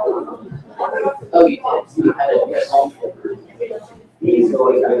 Oh, you did. You had it here. He's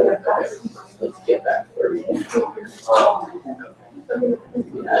going to. Let's get back there.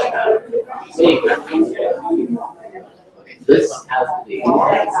 This has the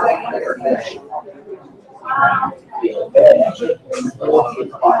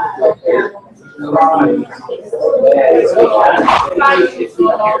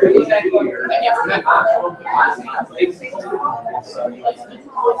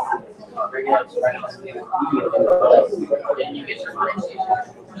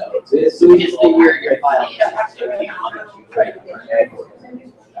so we just figure your file.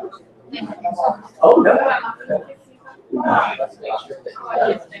 Oh no. Let's make sure that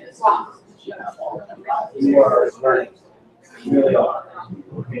You are learning. You really are.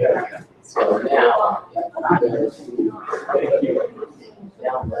 so now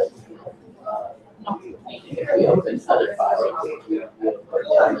if we open other files,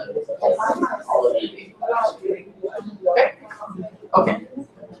 okay.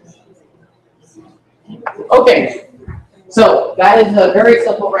 Okay. So that is a very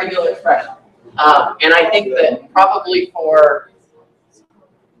simple regular expression. And I think that probably for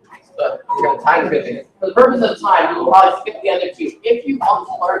the purpose of time, we will probably skip the other 2. If you want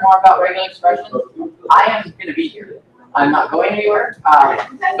to learn more about regular expressions, I am going to be here. I'm not going anywhere.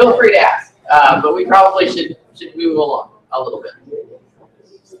 Feel free to ask, but we probably should move along a little bit.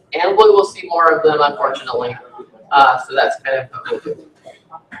 And we will see more of them, unfortunately. So that's kind of what we'll do.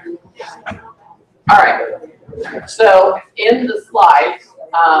 All right. So in the slides,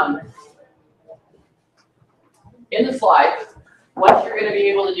 what you're going to be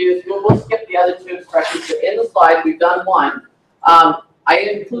able to do is we'll skip the other two expressions. But in the slides, we've done one. I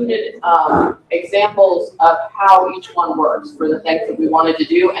included examples of how each one works for the things that we wanted to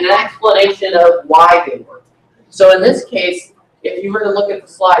do and an explanation of why they work. So in this case, if you were to look at the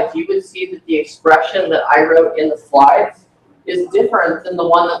slides, you would see that the expression that I wrote in the slides is different than the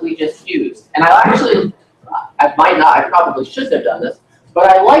one that we just used. And I actually, I probably shouldn't have done this, but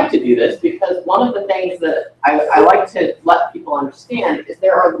I like to do this because one of the things that I like to let people understand is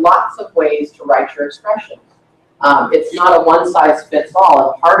there are lots of ways to write your expression. It's not a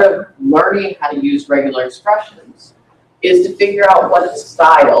one-size-fits-all. And part of learning how to use regular expressions is to figure out what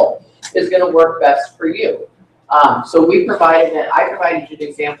style is going to work best for you. So I provided you an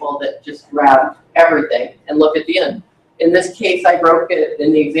example that just grabbed everything and look at the end. In this case, I broke it,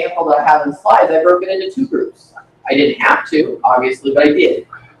 in the example that I have in the slides, I broke it into two groups. I didn't have to, obviously, but I did.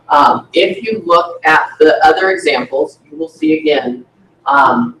 If you look at the other examples, you will see again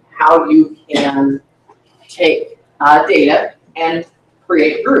how you can take data and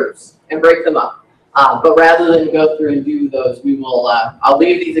create groups and break them up. But rather than go through and do those, we will. I'll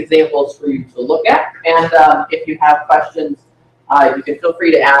leave these examples for you to look at. And if you have questions, you can feel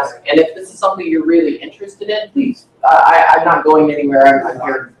free to ask. And if this is something you're really interested in, please. I'm not going anywhere. I'm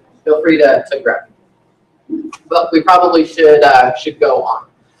here. Feel free to grab me. But we probably should go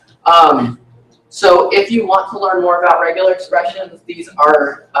on. So if you want to learn more about regular expressions, these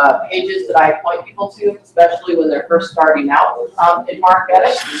are pages that I point people to, especially when they're first starting out in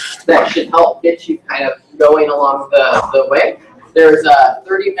MarcEdit. That should help get you kind of going along the way. There's a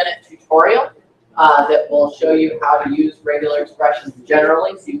 30-minute tutorial that will show you how to use regular expressions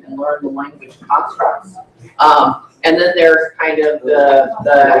generally, so you can learn the language constructs. And then there's kind of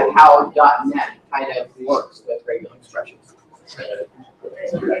the how.net kind of works with regular expressions.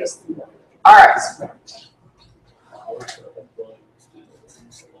 All right.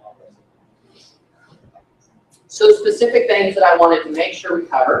 So specific things that I wanted to make sure we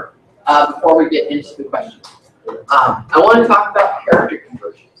cover before we get into the questions. I want to talk about character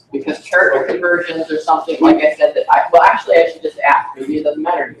conversions, because character conversions are something, like I said, that I should just ask. Maybe it doesn't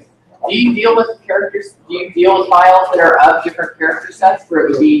matter to you. Do you deal with characters? Do you deal with files that are of different character sets where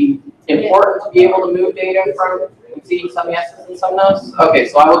it would be important to be able to move data from? I'm seeing some yeses and some nos. Okay,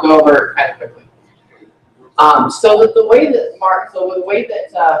 so I will go over it kind of quickly. So the way that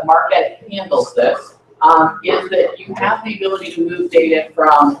MarcEdit handles this is that you have the ability to move data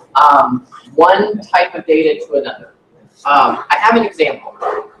from one type of data to another. I have an example.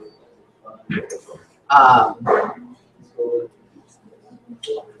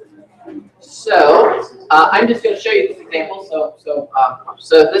 I'm just going to show you this example.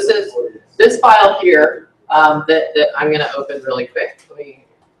 So this is this file here that I'm going to open really quick. Let me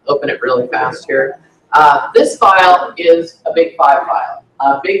open it really fast here. This file is a Big 5 file.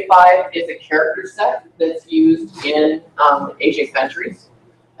 Big 5 is a character set that's used in Asian countries.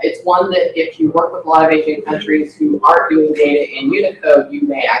 It's one that if you work with a lot of Asian countries who aren't doing data in Unicode, you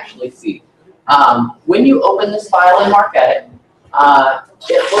may actually see. When you open this file in MarcEdit,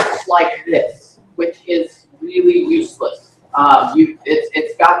 it looks like this, which is really useless.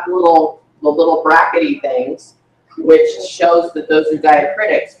 It's got the little brackety things, which shows that those are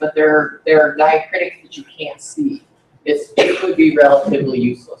diacritics, but they're diacritics that you can't see. It would be relatively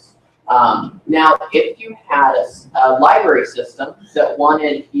useless. Now, if you had a library system that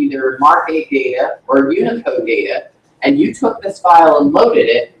wanted either MarcEdit data or Unicode data, and you took this file and loaded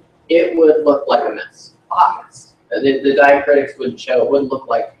it, it would look like a mess. The diacritics wouldn't look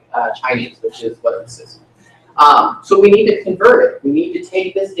like Chinese, which is what this is. So we need to convert it. We need to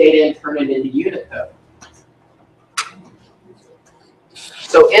take this data and turn it into Unicode.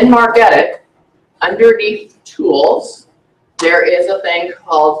 So in MarcEdit, underneath Tools, there is a thing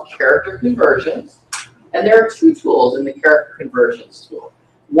called Character Conversions. And there are two tools in the Character Conversions tool.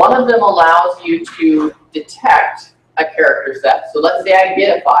 One of them allows you to detect a character set. So let's say I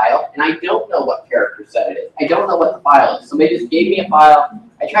get a file, and I don't know what character set it is. I don't know what the file is. Somebody just gave me a file.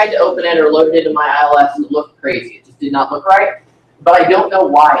 I tried to open it or load it into my ILS, and it looked crazy. It just did not look right. But I don't know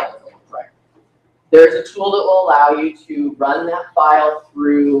why it doesn't look right. There's a tool that will allow you to run that file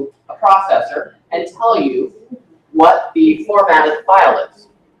through a processor and tell you what the format of the file is.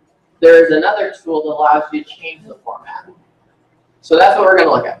 There's another tool that allows you to change the format. So that's what we're going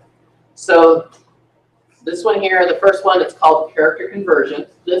to look at. So This one here, the first one, it's called character conversion.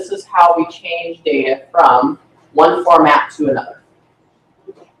 This is how we change data from one format to another.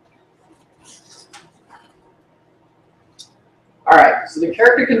 All right, so the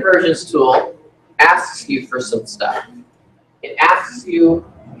character conversions tool asks you for some stuff. It asks you,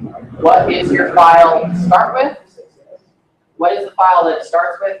 what is your file to start with? What is the file that it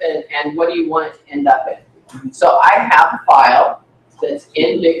starts with, and what do you want it to end up in? So I have a file that's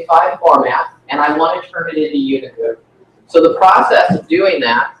in Big5 format, and I want to turn it into Unicode. So the process of doing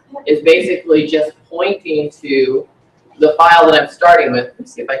that is basically just pointing to the file that I'm starting with.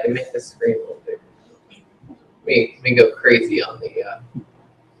 Let's see if I can make this screen a little bigger. Let me go crazy on the here.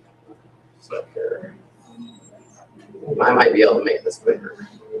 I might be able to make this quicker.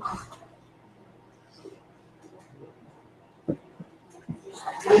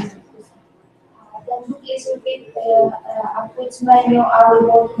 Can you please repeat which menu are we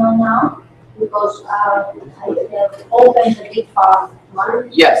working on now? Because I have opened the big file one.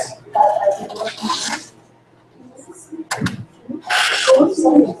 Yes. But I can work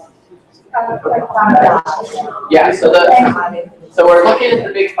on Yeah. So we're looking at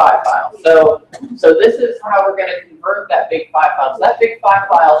the Big5 file. So this is how we're going to convert that Big5 file. So that Big5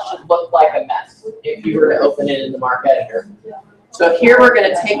 file should look like a mess if you were to open it in the MARC editor. So here we're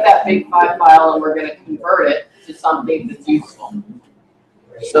going to take that Big5 file and we're going to convert it to something that's useful.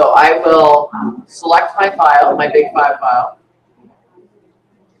 So I will select my file, my Big5 file.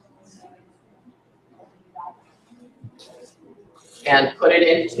 And put it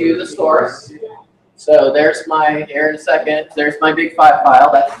into the source. So there's my, here in a second, there's my Big5 file.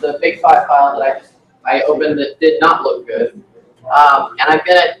 That's the Big5 file that I opened that did not look good. And I'm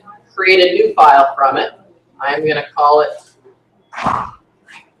going to create a new file from it. I'm going to call it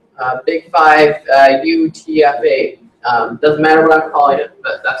Big5 UTF-8. Doesn't matter what I'm calling it,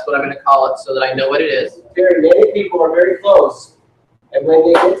 but that's what I'm going to call it so that I know what it is. Very many people are very close. And when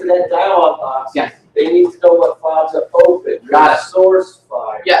they get to that dialog box, yes, they need to know what files are open. Got it. Source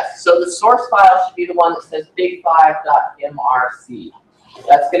file. Yes, so the source file should be the one that says big5.mrc.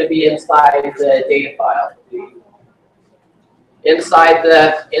 That's going to be inside the data file. Inside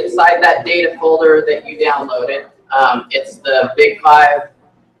that data folder that you downloaded, it's the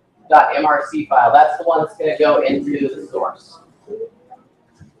big5.mrc file. That's the one that's going to go into the source.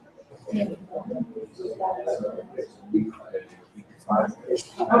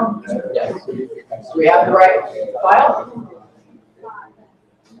 Yes. Do we have the right file?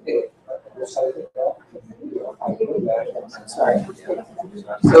 Sorry.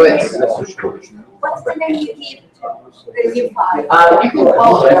 So it's. What's the name you need the new file? You can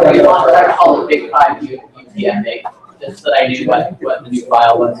call it whatever you want. I call it Big5 UTF-8, just that I knew what the new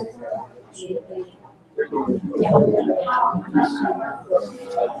file was.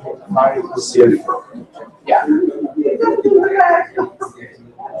 Yeah.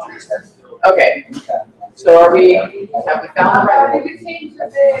 Okay. So have we found the right? Did you change the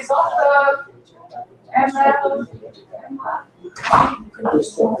software?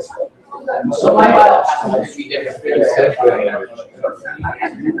 So my file has to be different.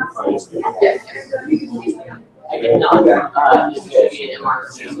 Yes. I did not. It should be an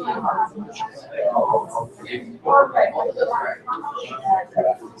MRC.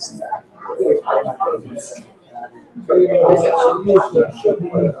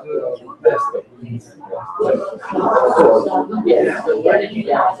 Yeah. So where did you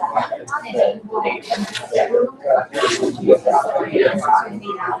down?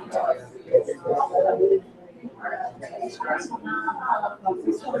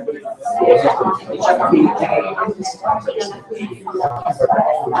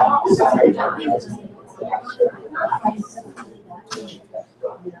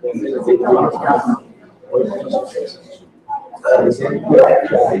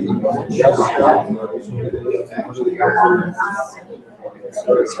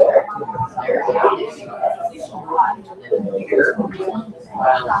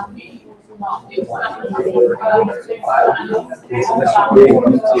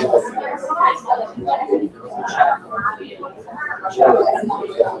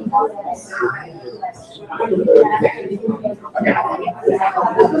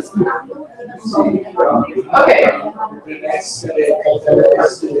 Okay.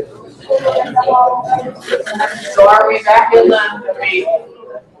 So are we back in the?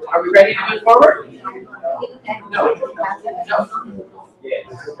 Are we ready to move forward? No. No.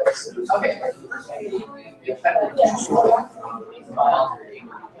 Okay.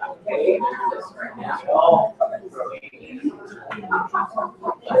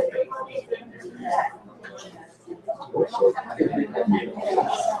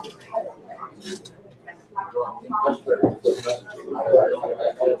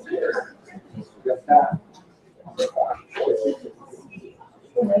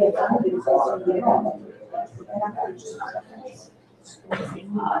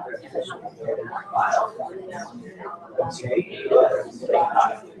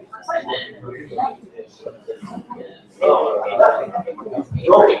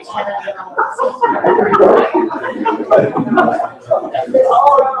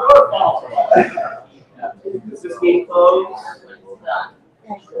 Is this game closed?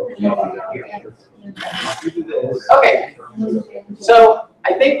 Okay, so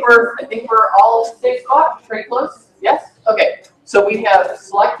I think we're all in the same spot, pretty close. Yes. Okay. So we have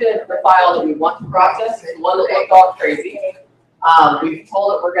selected the file that we want to process, the one that looked all crazy. We've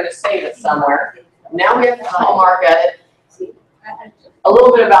told it we're going to save it somewhere. Now we have to tell MarcEdit a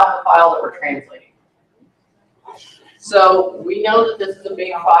little bit about the file that we're translating. So we know that this is a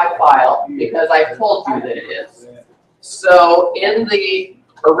big 5 file because I've told you that it is. So in the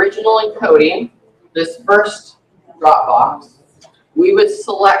original encoding, this first Dropbox, we would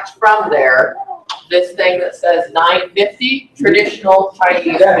select from there this thing that says 950 traditional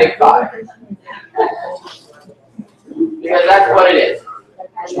Chinese big 5. Because that's what it is.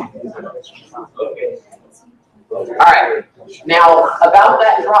 All right. Now, about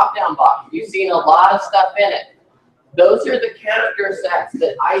that drop-down box, you've seen a lot of stuff in it. Those are the character sets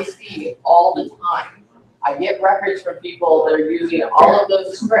that I see all the time. I get records from people that are using all of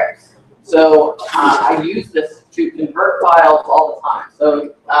those scripts. So I use this to convert files all the time.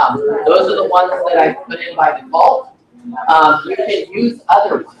 So those are the ones that I put in by default. You can use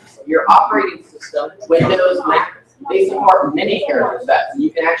other ones. Your operating system, Windows, Mac, they support many character sets. And you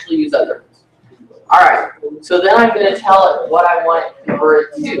can actually use other ones. All right. So then I'm going to tell it what I want it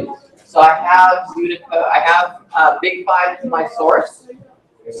converted to. So I have Unicode. I have Big 5 as my source.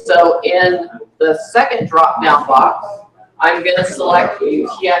 So in the second drop-down box, I'm going to select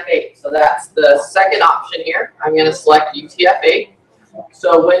UTF-8. So that's the second option here. I'm going to select UTF-8.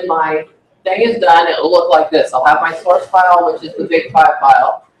 So when my thing is done, it will look like this. I'll have my source file, which is the Big 5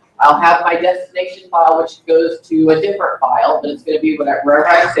 file. I'll have my destination file, which goes to a different file, but it's going to be wherever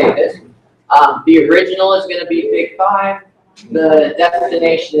I save it. The original is going to be Big 5. The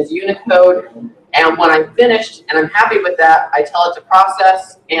destination is Unicode. And when I'm finished and I'm happy with that, I tell it to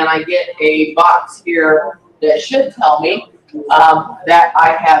process, and I get a box here that should tell me that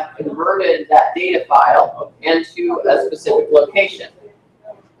I have converted that data file into a specific location.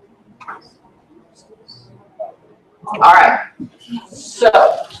 All right. So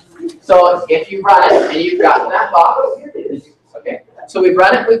if you run it and you've gotten that box, okay. So we've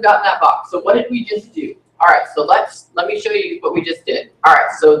run it, we've gotten that box. So what did we just do? All right. So let me show you what we just did. All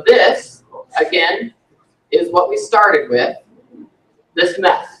right. So this, again, is what we started with. This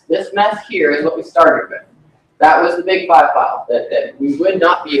mess here is what we started with. That was the Big 5 file that we would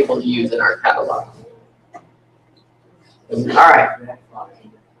not be able to use in our catalog. All right.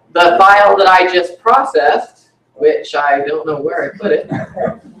 The file that I just processed, which I don't know where I put it.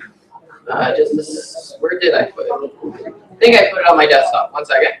 Where did I put it? I think I put it on my desktop. One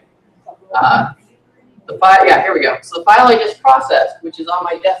second. The file, yeah, here we go. So the file I just processed, which is on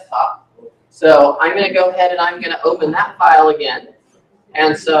my desktop. So I'm going to go ahead and I'm going to open that file again.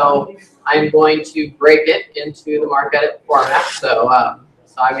 And so I'm going to break it into the MarcEdit format. So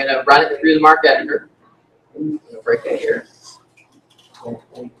I'm going to run it through the Marc editor. I'm going to break it here. All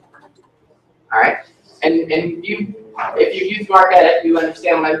right. And if you use MarcEdit, you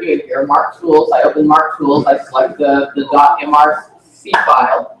understand what I'm doing here. Marc Tools, I open Marc Tools, I select the .mrc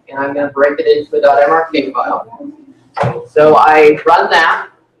file, and I'm going to break it into a .mrk file. So I run that,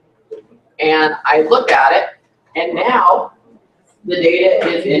 and I look at it, and now the data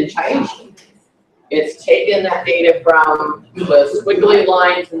is in Chinese. It's taken that data from the squiggly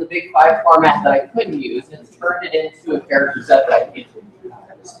lines in the Big 5 format that I couldn't use, and it's turned it into a character set that I can use.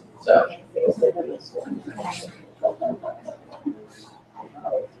 So.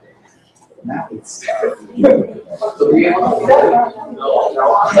 Now it's so we able to see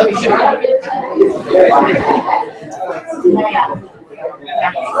that? Let me show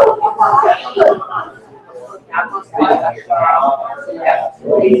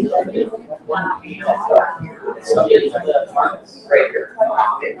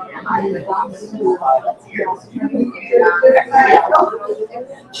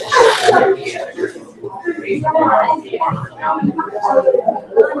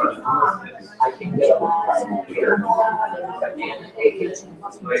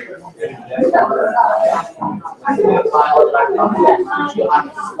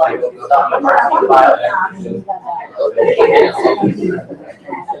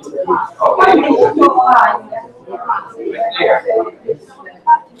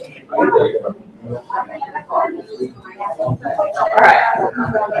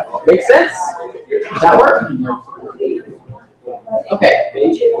Make sense? Does that work? Okay.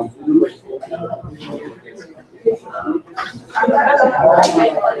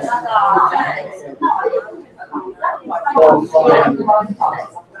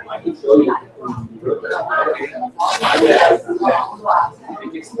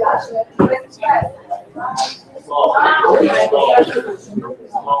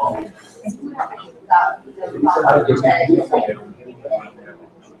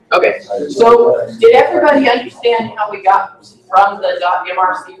 Okay, so did everybody understand how we got from the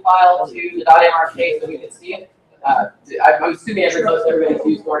 .mrc file to the .mrk so we could see it? I'm assuming everybody's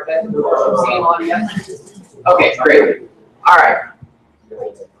used MarcEdit. Seen a lot of yes? Okay, great. All right.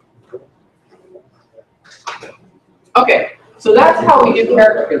 Okay, so that's how we do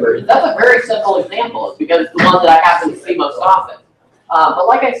character conversions. That's a very simple example because it's the one that I happen to see most often. But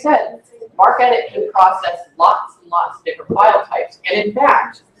like I said, MarcEdit can process lots and lots of different file types. And in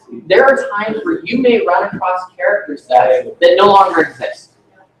fact, there are times where you may run across character sets that no longer exist.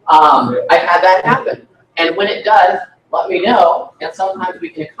 I've had that happen. And when it does, let me know, and sometimes we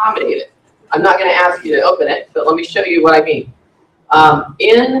can accommodate it. I'm not going to ask you to open it, but let me show you what I mean.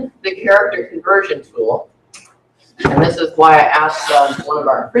 In the character conversion tool, and this is why I asked one of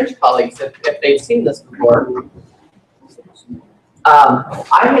our French colleagues if they'd seen this before, I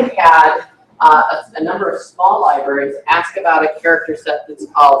had a number of small libraries ask about a character set that's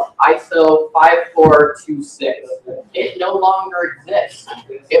called ISO 5426. It no longer exists.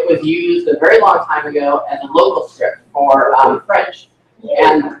 It was used a very long time ago as a local script for French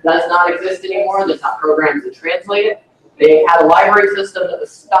and does not exist anymore. There's not programs to translate it. They had a library system that was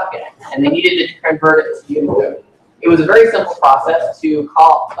stuck in it, and they needed to convert it to Unicode. It was a very simple process to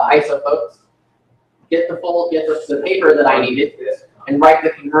call the ISO folks, get the paper that I needed, and write the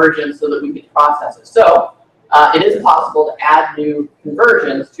conversion so that we could process it. So it is possible to add new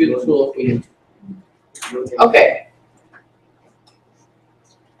conversions to the tool if we need to. Okay.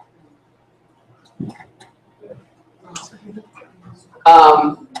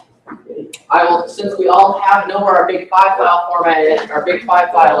 I will, since we all know where our big 5 file format is, our big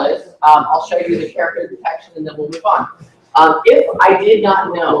 5 file is, I'll show you the character detection and then we'll move on. If I did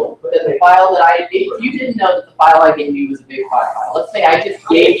not know that the file that if you didn't know that the file I gave you was a big 5 file, let's say I just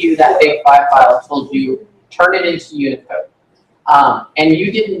gave you that big 5 file and told you turn it into Unicode, and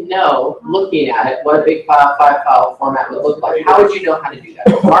you didn't know, looking at it, what a big 5 file format would look like, how would you know how to do that?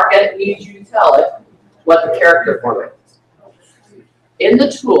 MarcEdit needs you to tell it what the character format is. In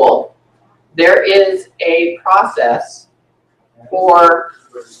the tool, there is a process for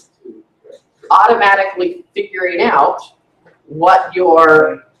automatically figuring out what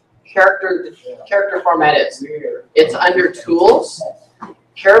your character format is. It's under Tools,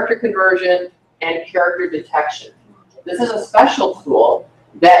 Character Conversion, and Character Detection. This is a special tool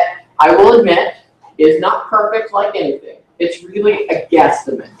that I will admit is not perfect like anything. It's really a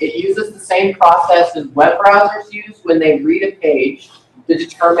guesstimate. It uses the same process as web browsers use when they read a page to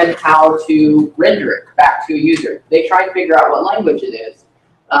determine how to render it back to a user. They try and figure out what language it is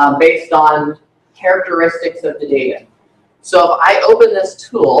based on characteristics of the data. So if I open this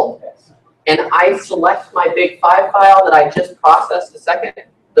tool and I select my big 5 file that I just processed a second,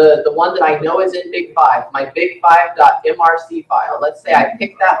 the one that I know is in big 5, my big5.mrc file, let's say I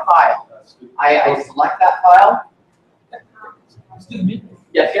pick that file. I select that file. Excuse me.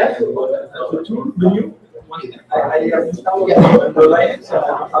 Yes, yes? The tool menu. I understand the lines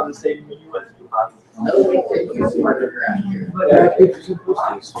have the same menu as you have. I don't think they use marker around here. Wrong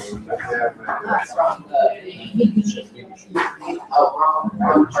part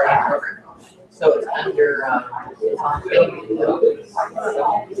of the program. So it's under, it's on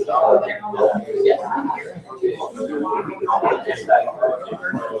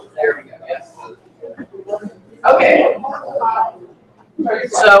there we go, yes. Okay.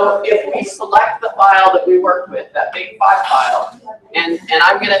 So if we select the file that we work with, that big 5 file, and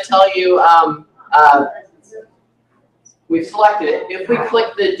I'm going to tell you, we've selected it. If we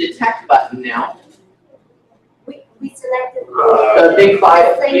click the detect button now, We selected the big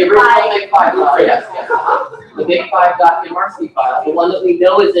 5, the original big 5 file, yes, the big 5.mrc file, the one that we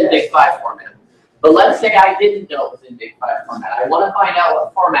know is in big 5 format. But let's say I didn't know it was in big 5 format. I want to find out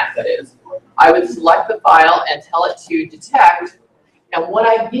what format that is. I would select the file and tell it to detect. And what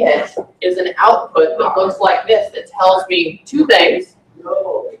I get is an output that looks like this. It tells me 2 things.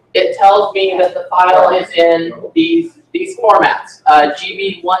 It tells me that the file is in these formats,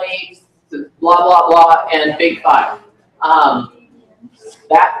 GB18, blah, blah, blah, and big 5.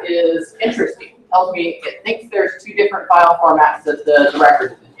 That is interesting. It tells me it thinks there's 2 different file formats that the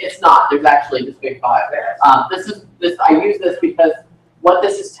record is in. It's not. There's actually just big 5. I use this because what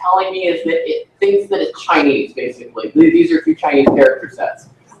this is telling me is that it thinks that it's Chinese, basically. These are two Chinese character sets.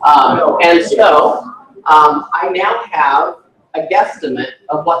 And so I now have a guesstimate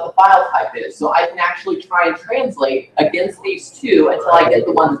of what the file type is. So I can actually try and translate against these two until I get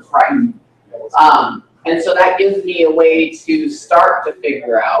the one that's right. And so that gives me a way to start to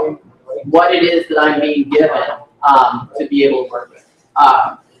figure out what it is that I'm being given to be able to work with.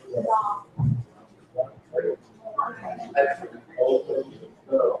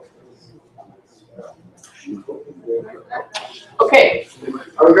 Okay,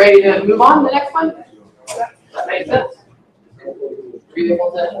 are we ready to move on to the next one? That makes sense? Are you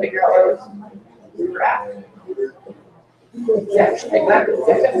able to figure out where we're at? Yeah, exactly.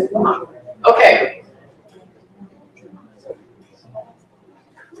 Okay.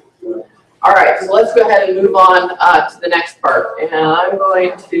 All right, so let's go ahead and move on to the next part. And I'm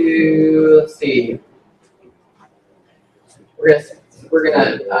going to, let's see. We're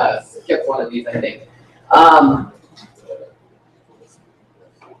gonna skip one of these, I think.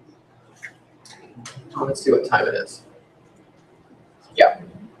 Let's see what time it is. Yeah.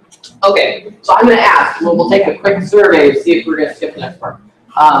 Okay, so I'm going to ask. We'll take a quick survey to see if we're going to skip the next part.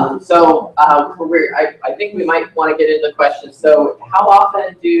 I think we might want to get into the question. So, how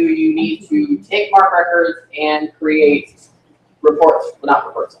often do you need to take MARC records and create reports? Well, not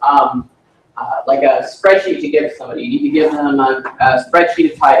reports. Like a spreadsheet to give somebody. You need to give them a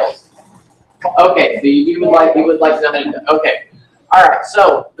spreadsheet of titles. Okay, so you would like to know how to do that. Okay. All right,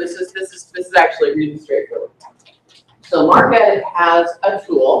 so this is actually really straightforward. So MarcEdit has a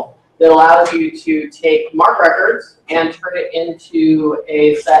tool that allows you to take MARC records and turn it into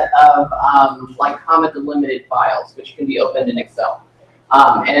a set of like comma delimited files, which can be opened in Excel.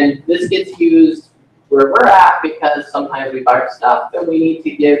 And this gets used where we're at because sometimes we buy stuff and we need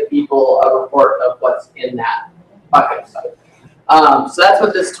to give people a report of what's in that bucket of stuff. So that's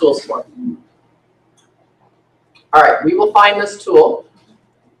what this tool's for. All right, we will find this tool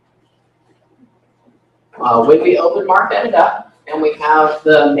when we open MarcEdit up and we have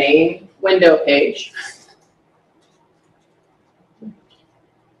the main window page.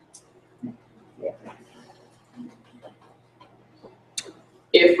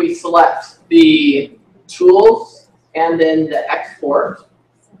 If we select the tools and then the export,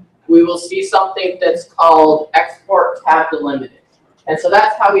 we will see something that's called export tab delimited. And so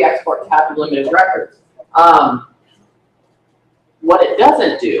that's how we export tab delimited records. What it does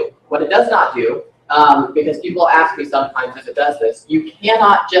not do, because people ask me sometimes if it does this, you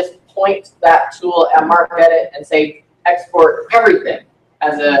cannot just point that tool at MarcEdit and say export everything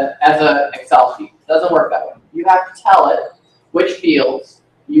as a Excel sheet. It doesn't work that way. You have to tell it which fields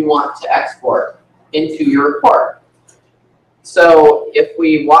you want to export into your report. So if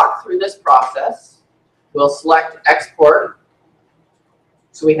we walk through this process, we'll select export.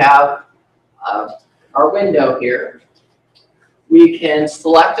 So we have our window here. We can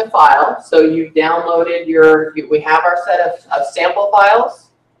select a file. So you've downloaded we have our set of sample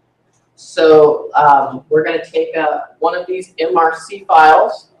files. So we're going to take one of these MRC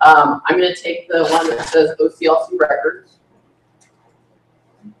files. I'm going to take the one that says OCLC records.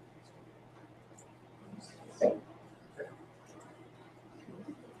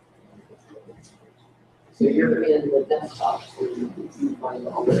 So you're in the desktop. So you can find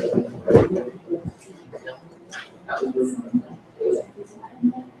all the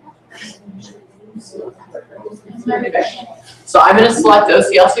So I'm going to select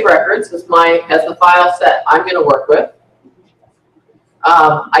OCLC records as the file set I'm going to work with.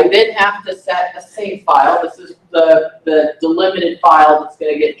 I then have to set a save file. This is the delimited file that's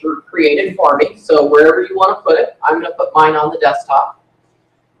going to get created for me. So wherever you want to put it, I'm going to put mine on the desktop.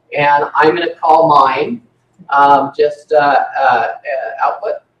 And I'm going to call mine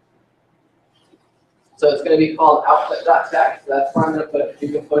output. So it's going to be called output.text. That's where I'm going to put it.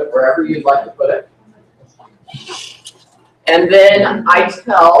 You can put it wherever you'd like to put it. And then I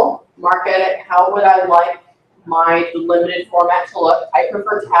tell MarcEdit how would I like my delimited format to look. I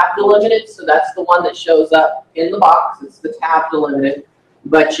prefer tab delimited, so that's the one that shows up in the box. It's the tab delimited.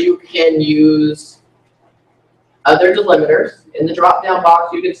 But you can use other delimiters. In the drop-down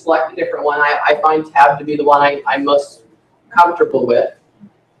box, you can select a different one. I find tab to be the one I'm most comfortable with.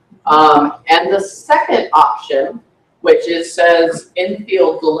 And the second option, which says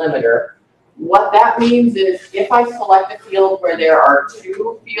in-field delimiter, what that means is if I select a field where there are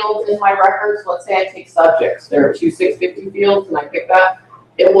two fields in my records, let's say I take subjects, there are two 650 fields and I pick that,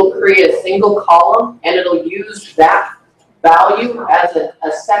 it will create a single column and it'll use that value as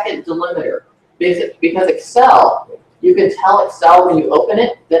a second delimiter. Because Excel, you can tell Excel when you open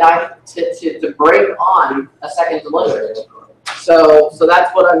it that to break on a second delimiter. So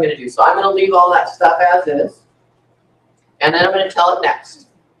that's what I'm going to do. So I'm going to leave all that stuff as is, and then I'm going to tell it next.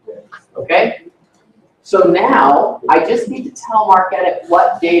 Okay? So now I just need to tell MarcEdit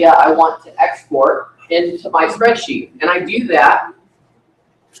what data I want to export into my spreadsheet. And I do that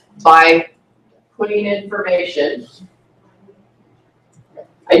by putting information.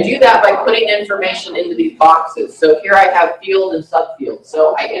 I do that by putting information into these boxes. So here I have field and subfield.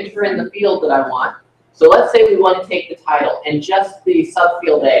 So I enter in the field that I want. So let's say we want to take the title and just the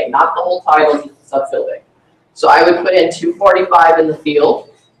subfield A, not the whole title, just the subfield A. So I would put in 245 in the field,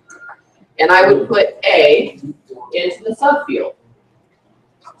 and I would put A into the subfield.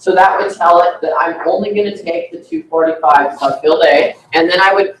 So that would tell it that I'm only going to take the 245 subfield A, and then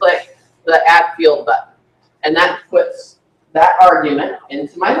I would click the Add Field button. And that puts that argument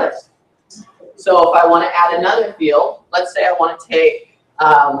into my list. So if I want to add another field, let's say I want to take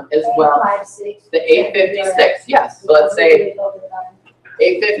as well the 856. Yes, so let's say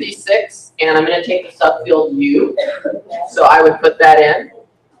 856, and I'm going to take the subfield U. So I would put that in,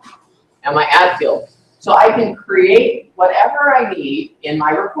 and my add field. So I can create whatever I need in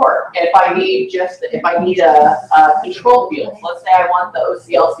my report. If I need a control field, let's say I want the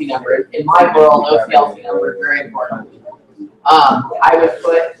OCLC number. In my world, OCLC number is very important. I would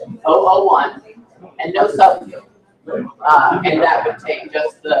put 001 and no subfield. And that would take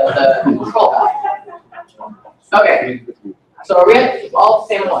just the control value. Okay. So are we at all the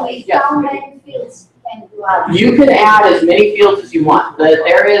same ones? Yes. You can add as many fields as you want.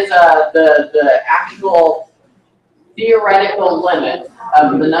 There is the actual theoretical limit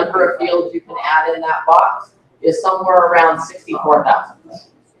of the number of fields you can add in that box is somewhere around 64,000.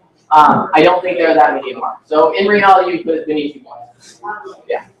 I don't think there are that many more. So in reality, you put as many as you want.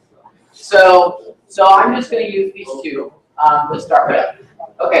 Yeah. So I'm just going to use these two to start with.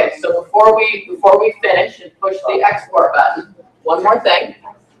 Okay. So before we finish and push the export button, one more thing.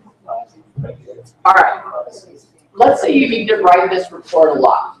 All right. Let's say you need to write this report a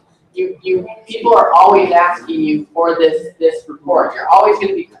lot. People are always asking you for this report. You're always going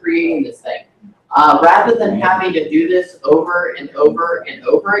to be creating this thing. Rather than having to do this over and over and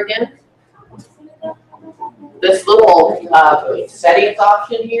over again, this little settings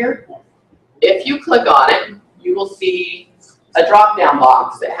option here, if you click on it, you will see a drop-down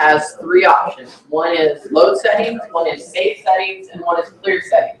box that has three options. One is load settings, one is save settings, and one is clear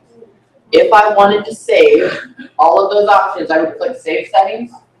settings. If I wanted to save all of those options, I would click Save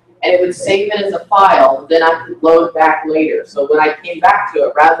Settings, and it would save it as a file. Then I could load back later. So when I came back to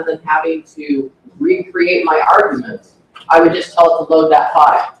it, rather than having to recreate my arguments, I would just tell it to load that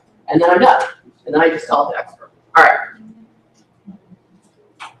file. And then I'm done. And then I just tell it to export. All right.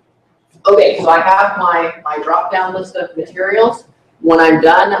 Okay, so I have my drop-down list of materials. When I'm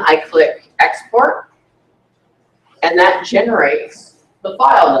done, I click Export, and that generates the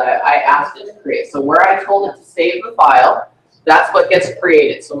file that I asked it to create. So where I told it to save the file, that's what gets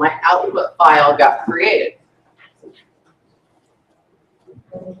created. So my output file got created.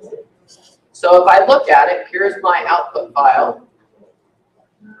 So if I look at it, here's my output file.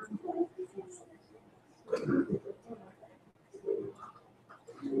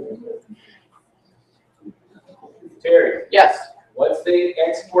 Terry, Yes. once they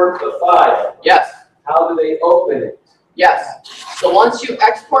export the file, Yes. how do they open it? Yes. So once you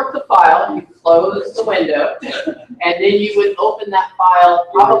export the file, you close the window, and then you would open that file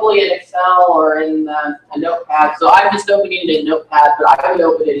probably in Excel or in a notepad. So I'm just opening it in Notepad, but I would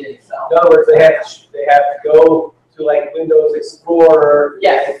open it in Excel. In other words, they have to go to like Windows Explorer.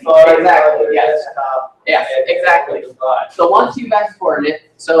 Yes, and find exactly, their yes. desktop Yes, and exactly. open the file. So once you've exported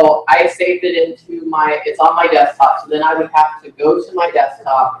it, so I saved it into it's on my desktop. So then I would have to go to my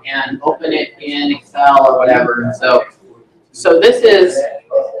desktop and open it in Excel or whatever. So this is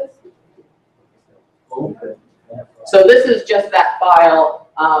just that file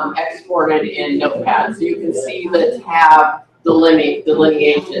exported in Notepad. So you can see the tab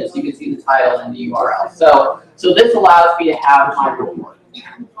delineations. You can see the title and the URL. So this allows me to have my report.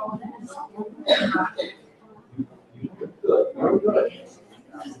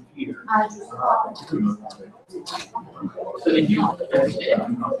 So did you finish it?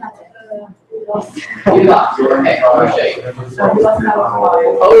 You lost it. Okay, I'll show you.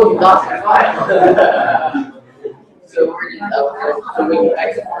 Oh, you lost your file. So where did so when you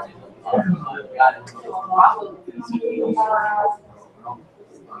export it? Got it.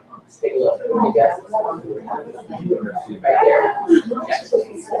 Take a look. You guys. Right there. Okay. So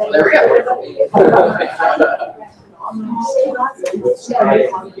there we go.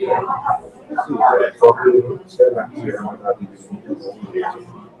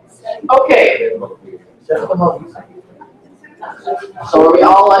 Okay. So are we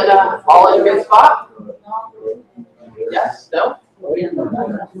all in a good spot? Yes? No?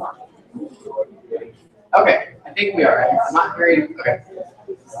 Okay, I think we are. Right? I'm not very, okay.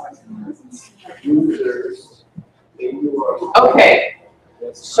 Okay,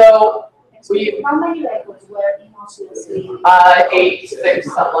 so we, How many records were in OCLC? 8,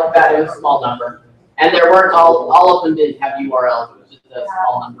 6, something like that. It was a small number. And there weren't all of them didn't have URLs. It was just a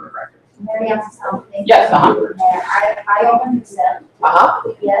small number of records. May I ask something? Yes, I opened Excel.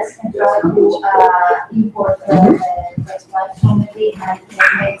 Yes, and tried to import the text file from it, and I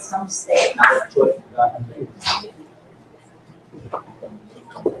made some mistakes.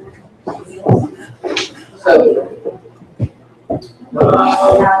 So,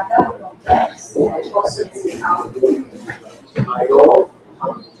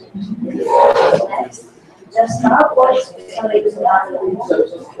 Just not what somebody was not. so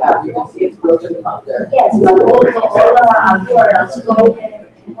just have, you can see it's broken up there. Yes, but all URLs go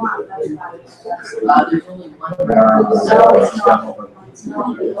in one. There's only one record. So it's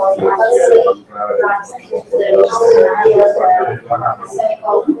not because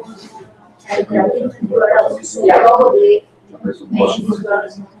and there are different URLs, so probably maybe this URL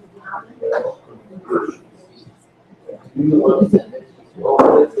is not.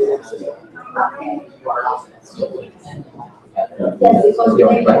 Okay. Yes, because we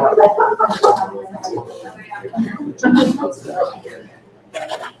make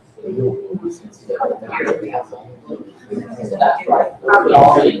That's right.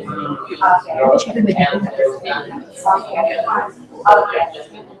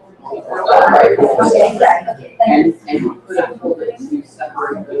 And you could have pulled it to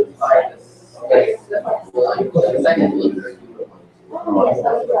separate those by the space. The second look.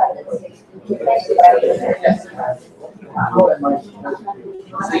 Yes.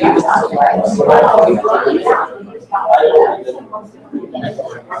 So you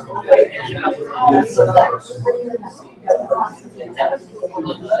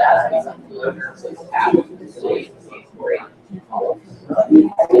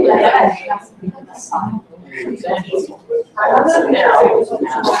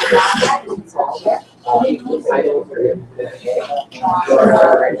would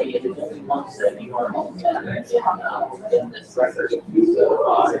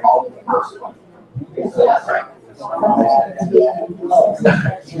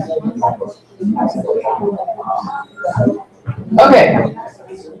okay.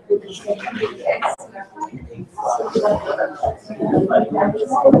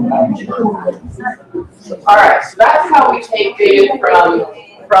 All right, so that's how we take data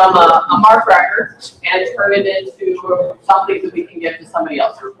from a MARC record and turn it into something that we can give to somebody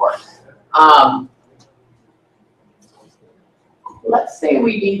else to report. Let's say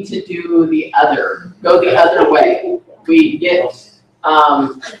we need to go the other way. We get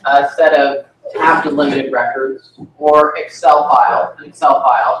a set of tab delimited records or an Excel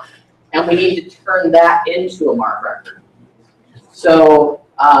file, and we need to turn that into a MARC record. So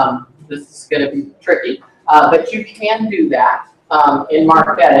this is going to be tricky, but you can do that in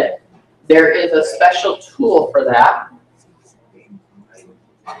MarcEdit. There is a special tool for that.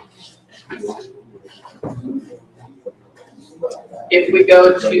 If we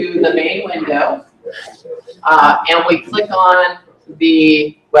go to the main window and we click on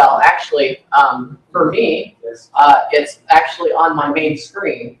the, well, actually, for me, it's actually on my main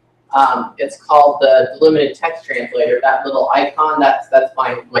screen. It's called the delimited text translator. That little icon, that's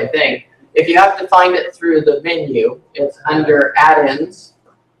my thing. If you have to find it through the menu, it's under add-ins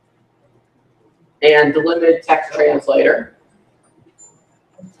and delimited text translator.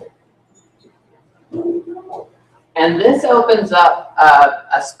 And this opens up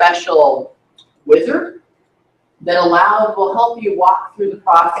a special wizard that will help you walk through the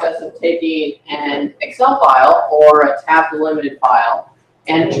process of taking an Excel file or a tab delimited file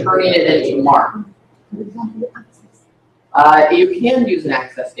and turning it into MARC. You can use an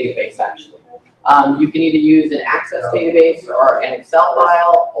access database, actually. You can either use an access database or an Excel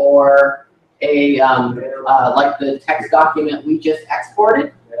file or a like the text document we just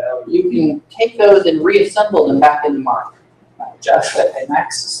exported. You can take those and reassemble them back into MARC. Just an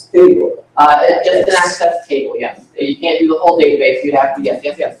access table. Just an access table, yes. You can't do the whole database. You'd have to, yes.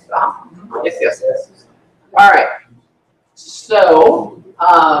 Yes. All right. So,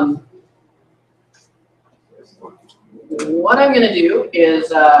 what I'm going to do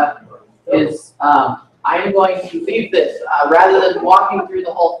is I'm going to leave this rather than walking through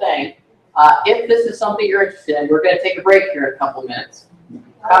the whole thing. If this is something you're interested in, we're going to take a break here in a couple minutes.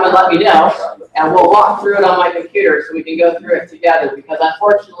 Come and let me know, and we'll walk through it on my computer so we can go through it together. Because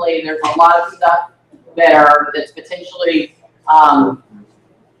unfortunately, there's a lot of stuff that's potentially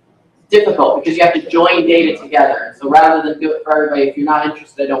difficult because you have to join data together. So rather than do it for everybody, if you're not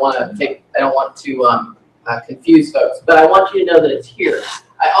interested, I don't want to confuse folks. But I want you to know that it's here.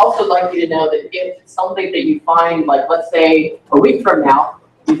 I also like you to know that if it's something that you find, like let's say a week from now,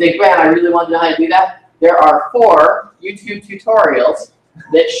 you think, man, I really want to know how to do that. There are 4 YouTube tutorials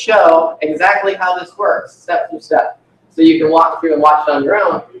that show exactly how this works, step through step. So you can walk through and watch it on your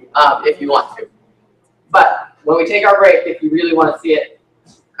own if you want to. But when we take our break, if you really want to see it,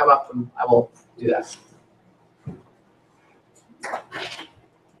 come up and I will do that.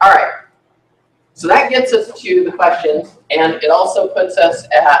 All right. So that gets us to the questions, and it also puts us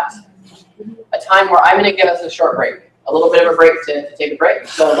at a time where I'm going to give us a short break, a little bit of a break to take a break.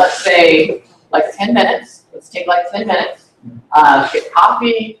 So let's say like 10 minutes. Let's take like 10 minutes. Get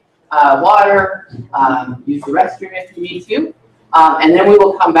coffee, water, use the restroom if you need to. And then we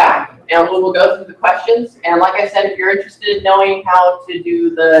will come back and we will go through the questions. And like I said, if you're interested in knowing how to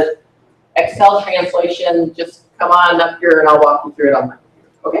do the Excel translation, just come on up here and I'll walk you through it on my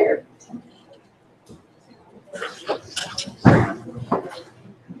computer. Okay?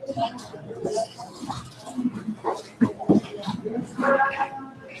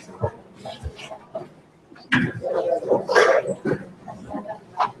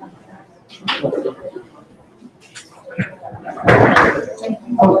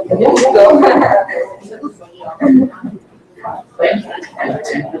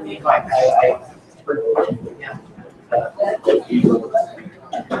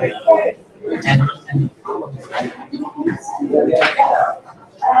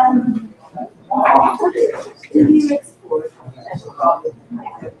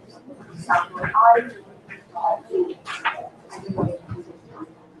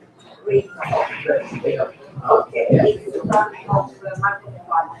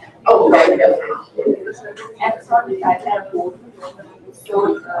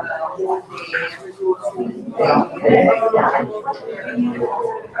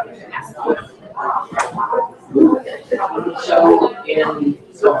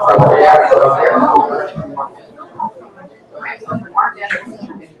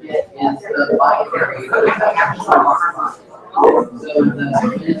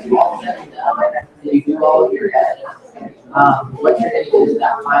 What you're going to do is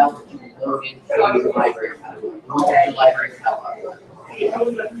that file that you load into your library catalog. Look at the library catalog.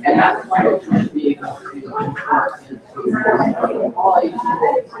 And that file should be able to import into all you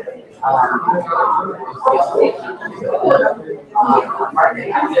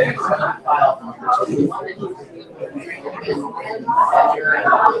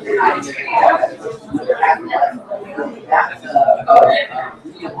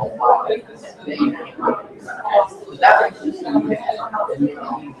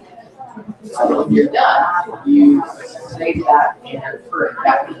so when you're done, you save that and for it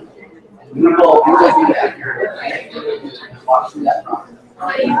back in. We will do that here and walk through that process.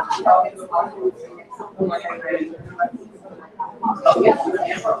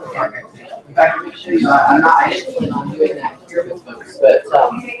 In fact, let me show you. I didn't plan on doing that here with folks, but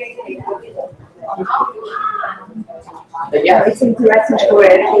yeah. It's interesting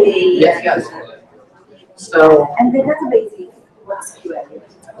correctly. Yes. So. And the database is what's QL.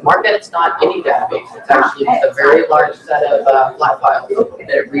 MarcEdit's not any database. It's actually a very large set of flat files that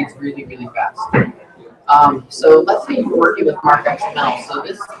it reads really, really fast. So let's say you're working with MarcXML. So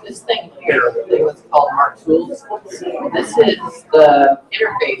this thing here, the thing that's called MarC Tools, this is the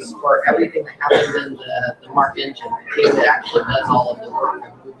interface for everything that happens in the MarC engine, the thing that actually does all of the work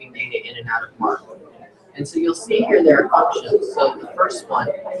of moving data in and out of MarC. And so you'll see here there are functions. So the first one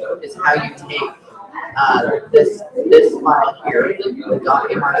is how you take this file here, the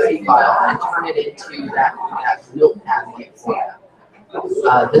 .marc file, and turn it into that notepad-like format.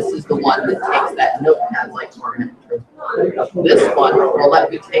 This is the one that takes that notepad-like format. This one will let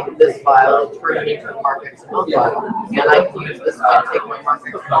me take this file and turn it into a MarcXML file, and I can use this one to take my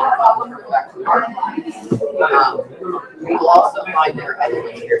MarcXML file and turn it back to MarC. You will also find there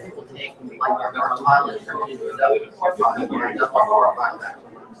editing here. You will take like our MarC file and turn it into a W4 file or a W4 file back.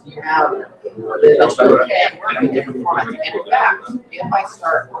 You have the different formats. And in fact, if I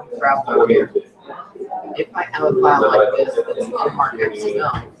start traveling here, if I have a file like this that's in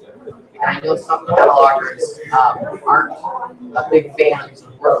MarcXML, and I know some catalogers aren't a big fans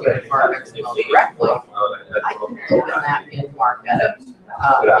of working with MarcXML directly, I can open that in MarcEdit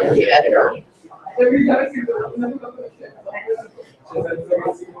in the editor.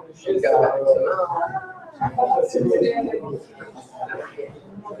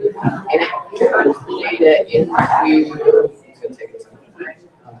 And it turns the data into,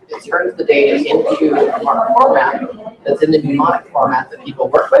 it turns the data into a MarC format that's in the mnemonic format that people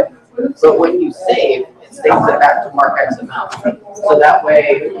work with. But when you save, it saves it back to Mark XML. So that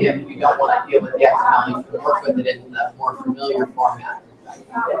way, if you don't want to deal with the XML, you can work with it in the more familiar format.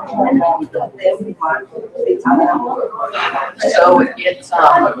 So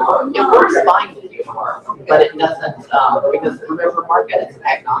it works fine with you, but it doesn't, because remember MarcEdit is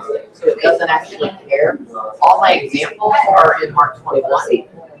agnostic, so it doesn't actually care. All my examples are in Mark 21,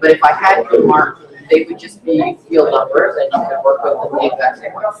 but if I had to Mark, they would just be field numbers and you could work with them the exact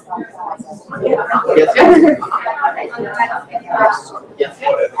same way. Yes, yes.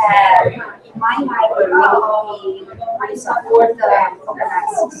 My library, we support open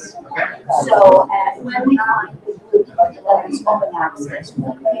access. So when we find that is open access, we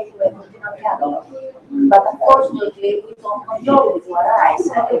make a continual catalog. But unfortunately, we don't control the URIs.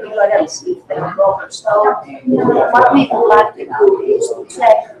 Everybody else is the developer. So what we would like to do is to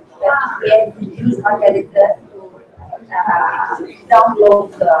check that we use MarcEdit to download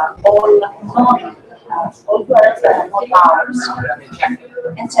all URLs that are not ours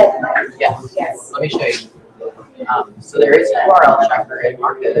and check them. Yes. Yes. Let me show you. So there is an URL checker in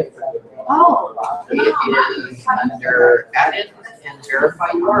MarcEdit. Oh. It is under Added and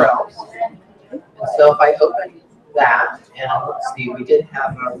Verify URLs. And so if I open that, and let's see, we did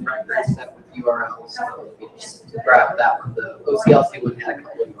have a record set with URLs. So we just grab that one. The OCLC one had a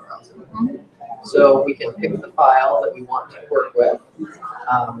couple of URLs in it. So we can pick the file that we want to work with.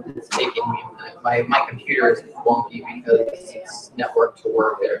 It's taking me a minute. My computer is wonky because it's networked to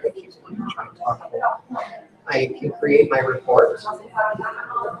work there. It keeps trying to talk about. I can create my report,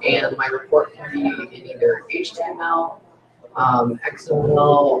 and my report can be in either HTML,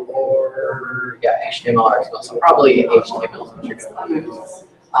 XML, or HTML or XML. So probably HTML is what you're going to use.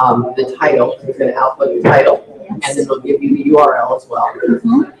 The title is going to output the title, and then it'll give you the URL as well.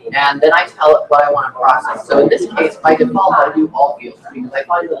 And then I tell it what I want to process. So in this case, by default, I do all fields because I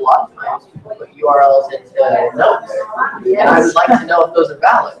find that a lot of times people put URLs into notes, and I would like to know if those are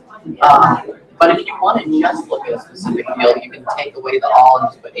valid. But if you want to just look at a specific field, you can take away the all and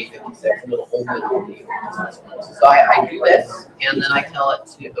just put 856 and it'll only be. So I do this, and then I tell it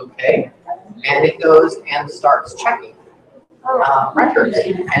to OK, and it goes and starts checking records,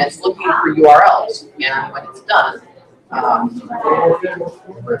 and it's looking for URLs. And when it's done,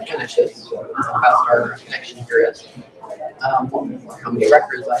 where it finishes, how our connection here is, how many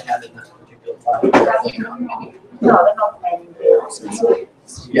records I had in that particular file. No, they're not many.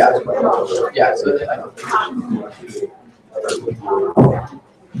 Yeah, so I don't think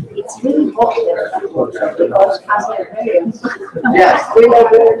it's really popular because as librarians, yes. we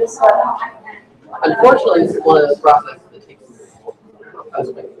librarians Unfortunately, this is one of those processes that takes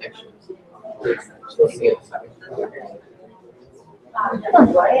my connections. We'll see it in a second.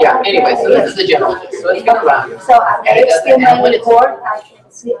 Yeah, anyway, so this is the general gist. So it's going to run. So HTML report, I can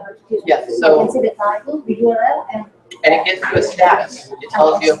see, yes, so I can see the title, the URL, and it gets you a status. It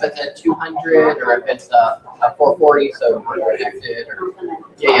tells you if it's a 200 or if it's a 440, so connected, or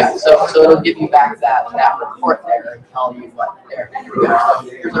So it'll give you back that report there and tell you what there. Here we go. So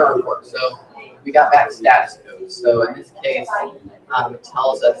here's our report. So we got back status codes. So in this case, it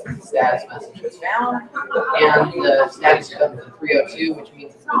tells us the status message was found, and the status code is 302, which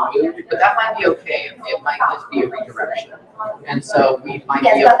means it's been moved. But that might be okay. It might just be a redirection, and so we might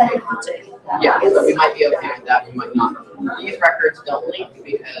be okay. Yeah, so we might be okay with that. We might not. These records don't link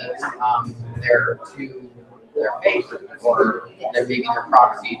because they're fake, or they're maybe they're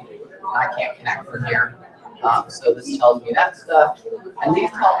proxied, and I can't connect from here. So this tells me that stuff, and these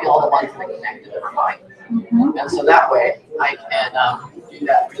tell me all the ones that are connected are fine. And so that way I can do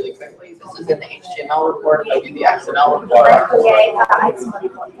that really quickly. This is in the HTML report. If I do the XML report, can I create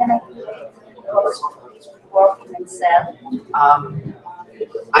report in Excel?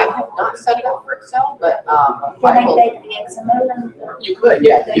 I have not set it up for Excel, but can I take the XML and you could,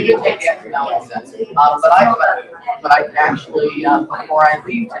 yeah, you could take the XML and set it. But I actually before I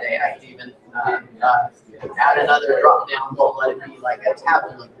leave today, I could even add another drop down to let it be like a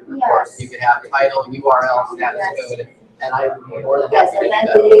tabular report. So you could have title, URL, status code, and I would be more than happy to do and that.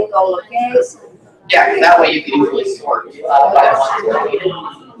 then delete all the case. Yeah, that way you can easily sort by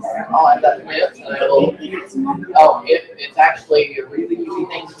one. I'll add that command, and I will. Oh, it's actually a really easy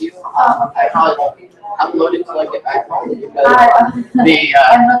thing to do. I probably won't upload it till I get back home because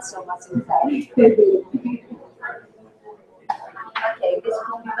I'm not so much inside. Okay, this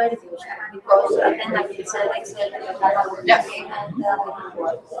will be very useful because then I can send Excel and I will yes. and we can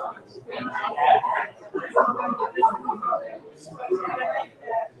work.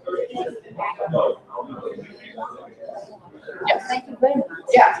 Yes. Thank you very much.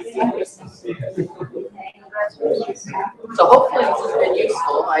 Yeah. Thank you.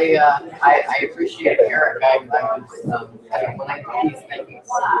 I appreciate it, Eric. I was, when I do these things,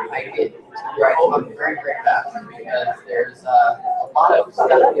 I get to write talk very, very fast because there's a lot of stuff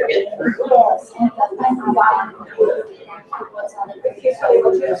to get through. Yes, and that kind of what's on the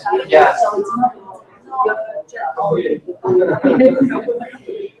computer. Yeah. So it's not your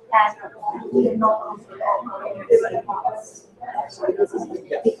and we are not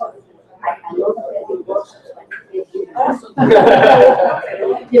I know that it works.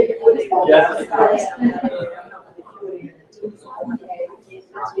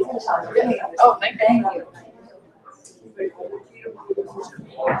 Oh, thank you.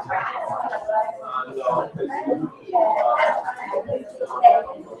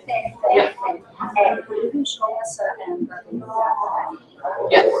 Could you show us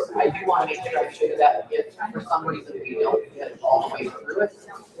Yes, I do want to make sure I show you that if for some reason we don't get all the way through it,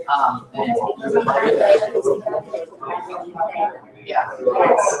 then yeah.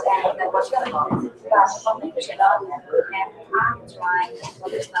 Yes, and what's going on? But for me, I'm trying to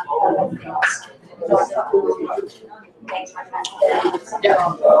understand other things.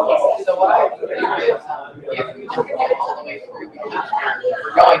 Yeah. So what I would do is, if we don't get all the way through,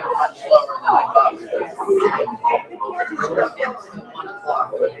 we're going much slower than I thought we were. It's 1 o'clock.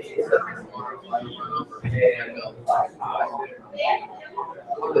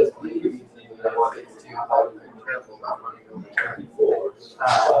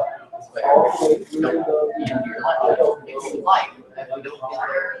 If you like, if we don't get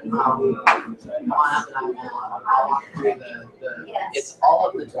there, come on up and I'll walk through it's all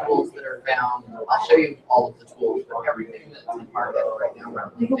of the tools that are found. I'll show you all of the tools for everything that's in market right now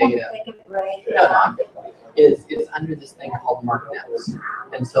around the data. No, is under this thing called MarcEdit.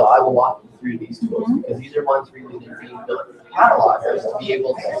 And so I will walk you through these tools because these are ones really that are being built for catalogers to be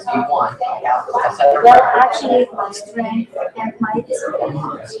able to see one. Well, actually, my strength and my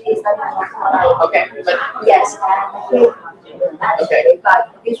disadvantage is that I'm okay, but yes, okay, but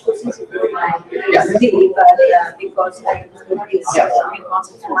this was easy for my yes. but because I it's in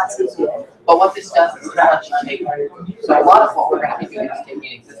concept much easier. But what this does is it lets you take, so a lot of what we're going to be doing is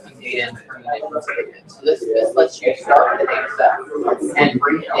taking existing data and turning it into data. So this lets you start with the data set and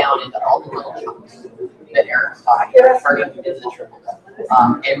break it down into all the little chunks that Eric's talking about, turning it into the triples,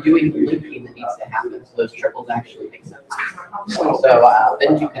 and doing the linking that needs to happen so those triples actually make sense. So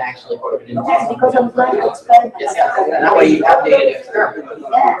then you can actually put it into Because I'm trying to experiment. yes, and that way you have data to experiment with.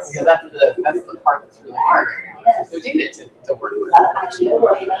 Yes. Because that's the part that's really hard. Yes. So data to work with. Actually,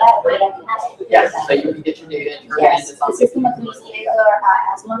 working a lot, but I can ask you. Yes, so you can get your data and turn it Yes, into the something. system administrator,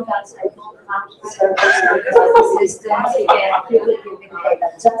 as long as I don't have to service the systems, you can quickly give me data,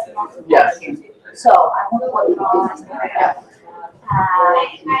 just not to Yes. So I want to work on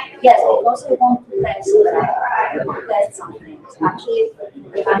yes, because I want to test something. Actually,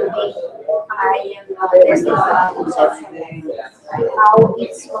 I am testing how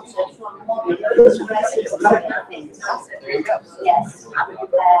its conceptual model expresses certain things. There you go. Yes. For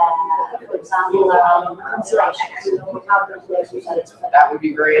example, translation. How translations are expressed. That would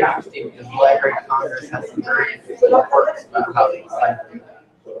be very interesting because the Library of Congress has some very interesting reports about how they decide to do that.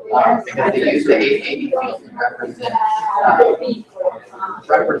 Because they use the 880 field to represent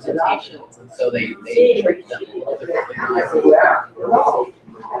representations, and so they treat them a little differently. I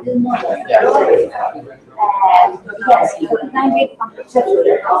didn't know that. Yeah. Yes, for the time being, conceptual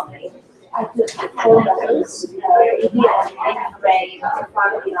I took all those, BIBFRAME,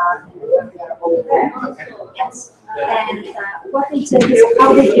 yes. And what they said is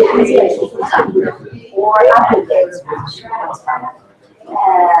how they do translation, for example, or updates.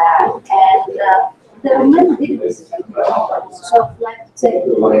 And there are many differences. So, like, say, of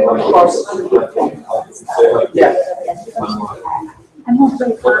course, I'm not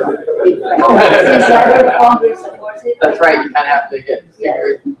very fond of it. Congress supports it. That's right, you kind of have to deal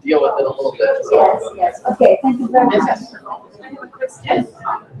with it a little bit. Yes, yes. Okay, thank you very much. Yes, yes.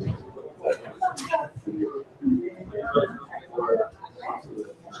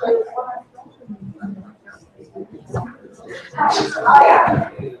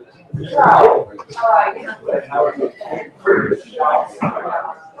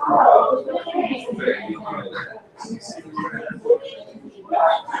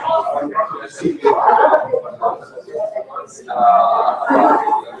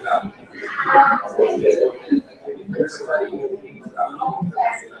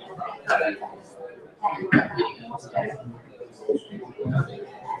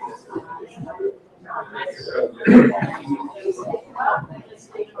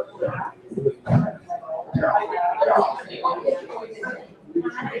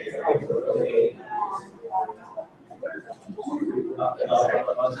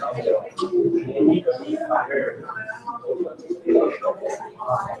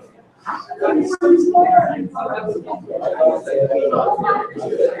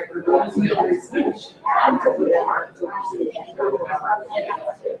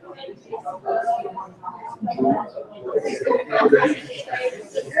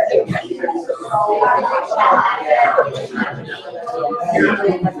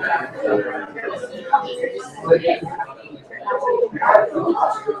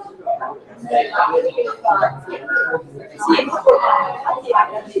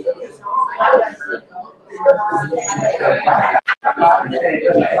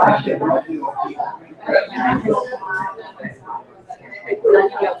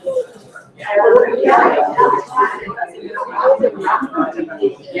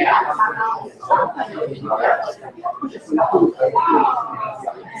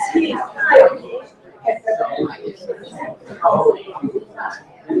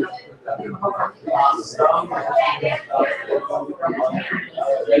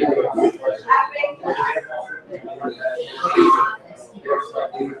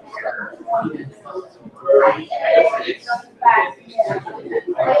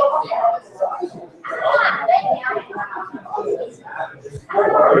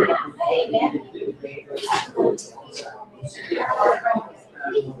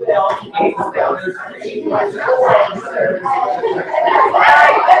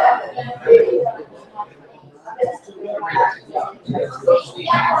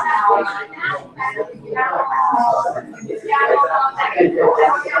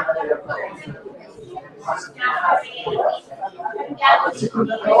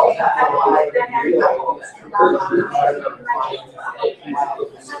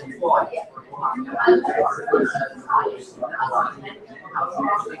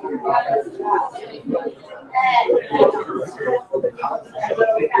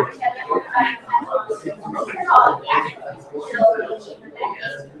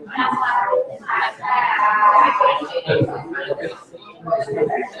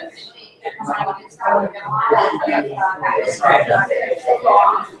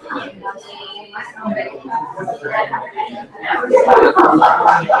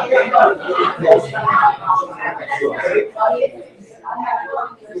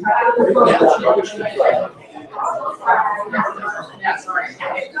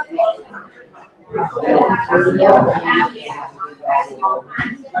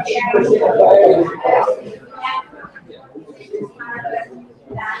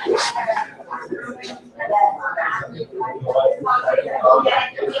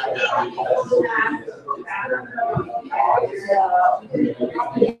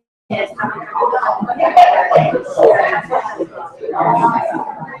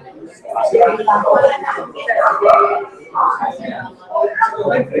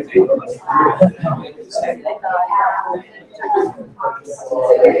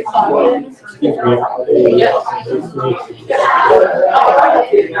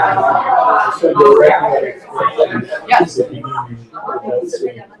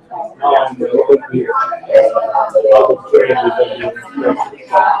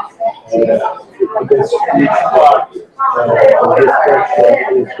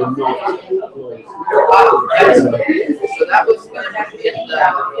 So that was going to be in the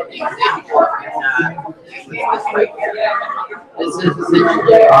example. This right here. This is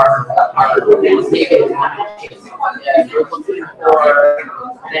essentially our database. And we're looking for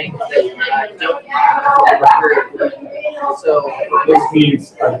things that don't have a record. So This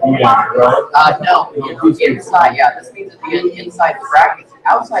means at the end, right? no, inside, yeah, this means at the end, inside the brackets.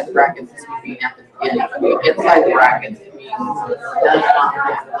 Outside the brackets, this would mean at the beginning. Inside the brackets, it means does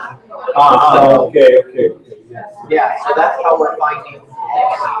not. Okay. Yeah, so that's how we're finding things at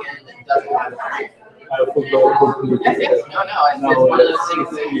the end that doesn't have a bracket. I forgot completely. Yes, it's one of those things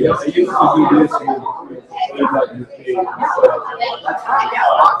that Yeah, I used to do this with that's right, yeah,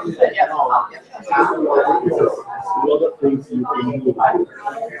 a lot of things you can do.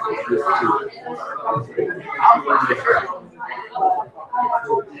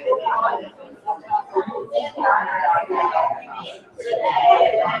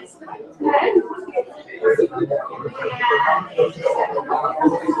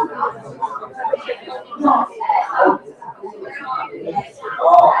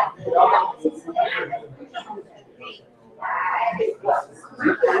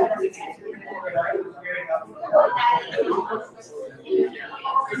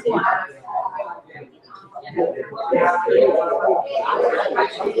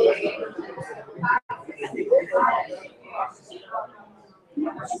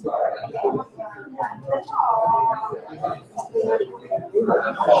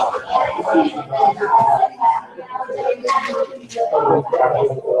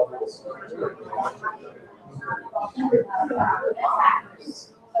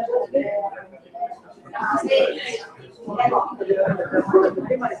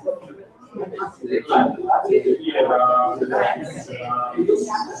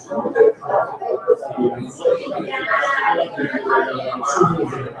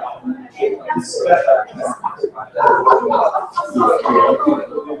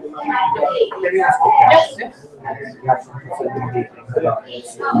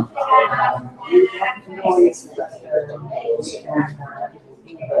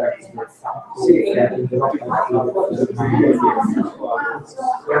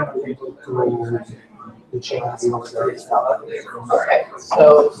 Okay,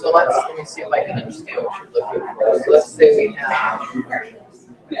 so let me see if I can understand what you're looking for. So let's say we have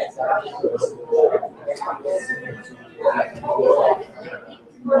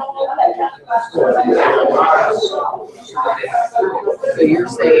so you're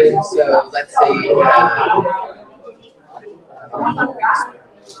saying, so let's say you have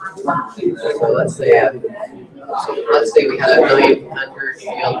so let's say we had a 1,000,000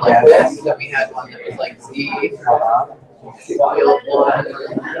 field like this, and we had one that was like Z, field 1,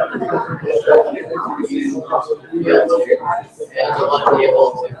 field 2, and you want to be able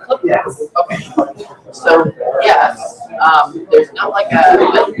to flip that. Okay. So yes, there's not like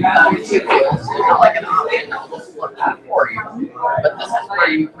there's not like an option that will flip that for you, but this is where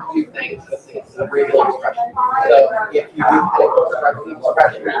you can do things with a regular expression. So if you do the expression, you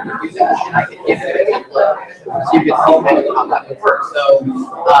can do that, and I can give you a template so you can see kind of how that would work. So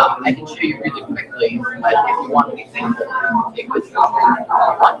I can show you really quickly, but if you want an example, it would be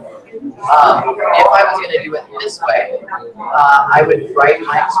one. If I was going to do it this way, I would write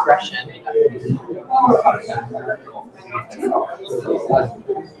my expression.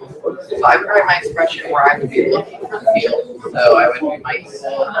 So I would write my expression where I would be looking for the field. So I would do my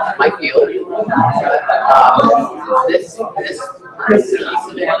field. This piece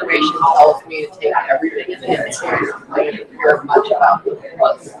of information tells me to take everything in the inventory. I don't care much about the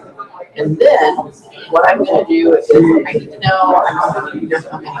plus. And then what I'm going to do is I need to know how many fields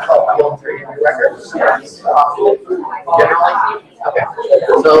are in your record. Generally, okay.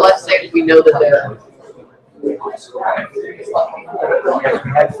 So let's say we know that there.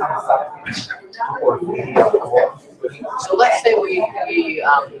 So let's say we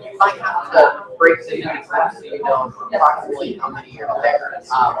might have to break the units so you know approximately how many are there.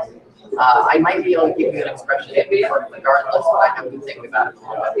 I might be able to give you an expression regardless, but I have to think about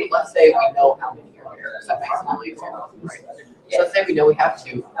it. Let's say we know how many are there, so that makes it a little easier, right? So let's say we know we have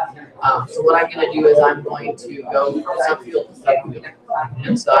 2. So what I'm going to do is I'm going to go from subfield to subfield.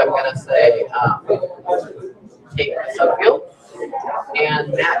 And so I'm going to say take the subfield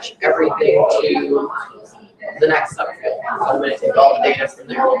and match everything to the next subfield. So I'm going to take all the data from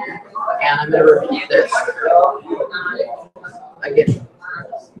there, and I'm going to repeat this again.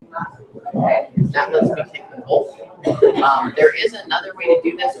 That lets me take the goal. There is another way to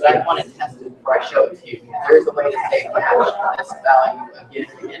do this, but I want to test it before I show it to you. There's a way to say match this value again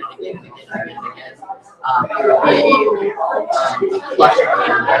and again and again and again and again. It would be a flush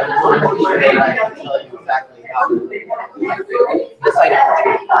command. I can tell you exactly how to do this. I know.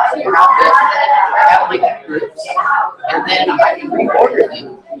 So you have this, I have like groups, and then I can reorder them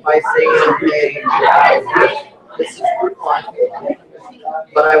by saying, okay, this is group 1.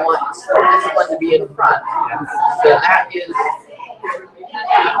 But I want this one to be in front. So that is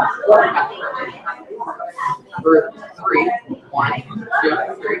group 3. 1, 2,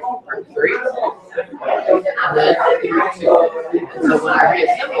 3, group 3. And then group 2. And so when I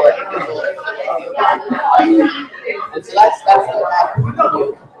reassemble it, it goes and so that's the pattern we can do.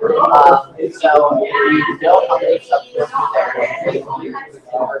 So we know how many subfields are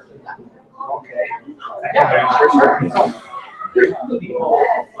there. Okay. Yeah, sure.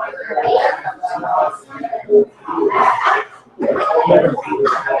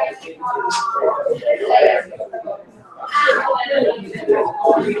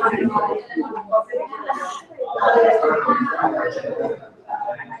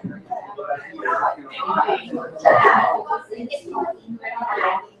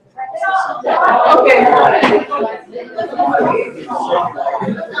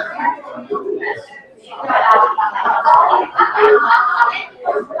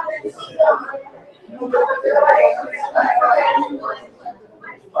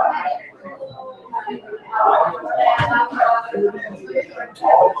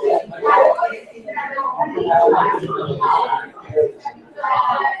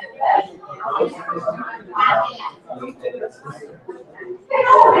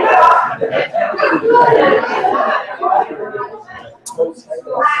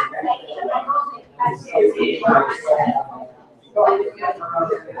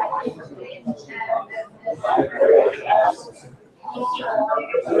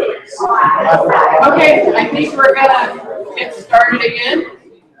 Okay, I think we're gonna get started again.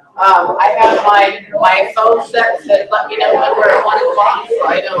 I have my phone set that let me know when we're at 1 o'clock, so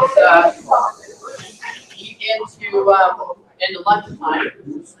I don't eat into lunchtime.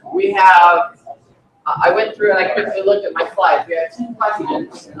 We have. I went through and I quickly looked at my slides. We have 2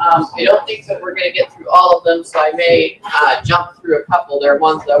 questions. I don't think that we're going to get through all of them, so I may jump through a couple. There are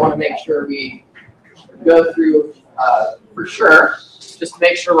ones that I want to make sure we go through for sure, just to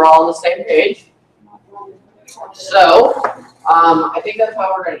make sure we're all on the same page. So I think that's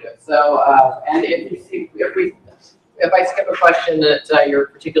how we're going to do it. So and if I skip a question that you're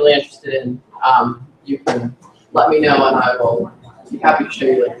particularly interested in, you can let me know and I will be happy to show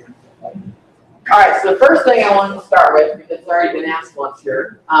you later. All right, so the first thing I want to start with, because it's already been asked once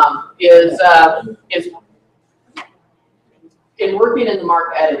here, is in working in the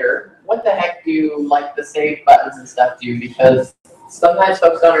MARC editor, what the heck do like the save buttons and stuff do? Because sometimes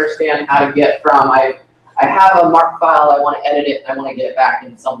folks don't understand how to get from I have a MARC file, I want to edit it, and I want to get it back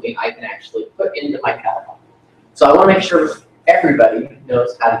into something I can actually put into my catalog. So I want to make sure everybody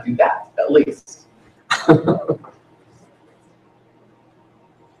knows how to do that, at least.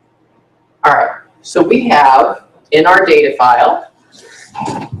 All right, so we have in our data file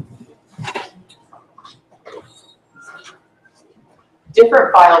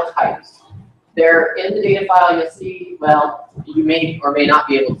different file types. They're in the data file. You'll see, well, you may or may not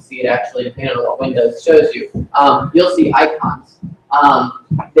be able to see it actually, depending on what Windows shows you. You'll see icons.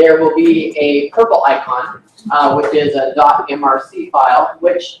 There will be a purple icon, which is a .mrc file,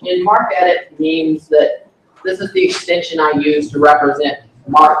 which in MarcEdit means that this is the extension I use to represent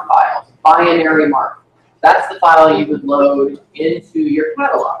MARC files. Binary MARC. That's the file you would load into your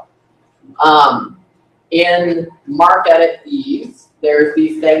catalog. In MarcEdit there's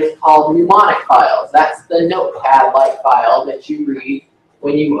these things called mnemonic files. That's the notepad-like file that you read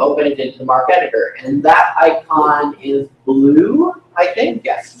when you open it into the MARC editor. And that icon is blue, I think.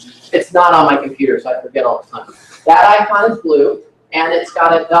 Yes. It's not on my computer, so I forget all the time. That icon is blue, and it's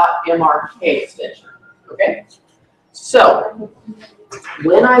got a .mrk extension. Okay? So,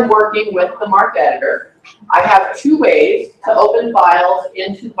 when I'm working with the MARC editor, I have 2 ways to open files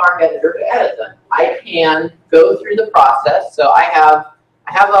into the MARC editor to edit them. I can go through the process. So I have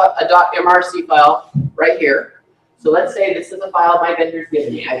a .mrc file right here. So let's say this is a file my vendor's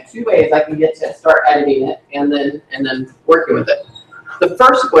given me. I have 2 ways I can get to start editing it and then working with it. The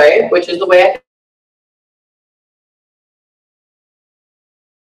first way, which is the way I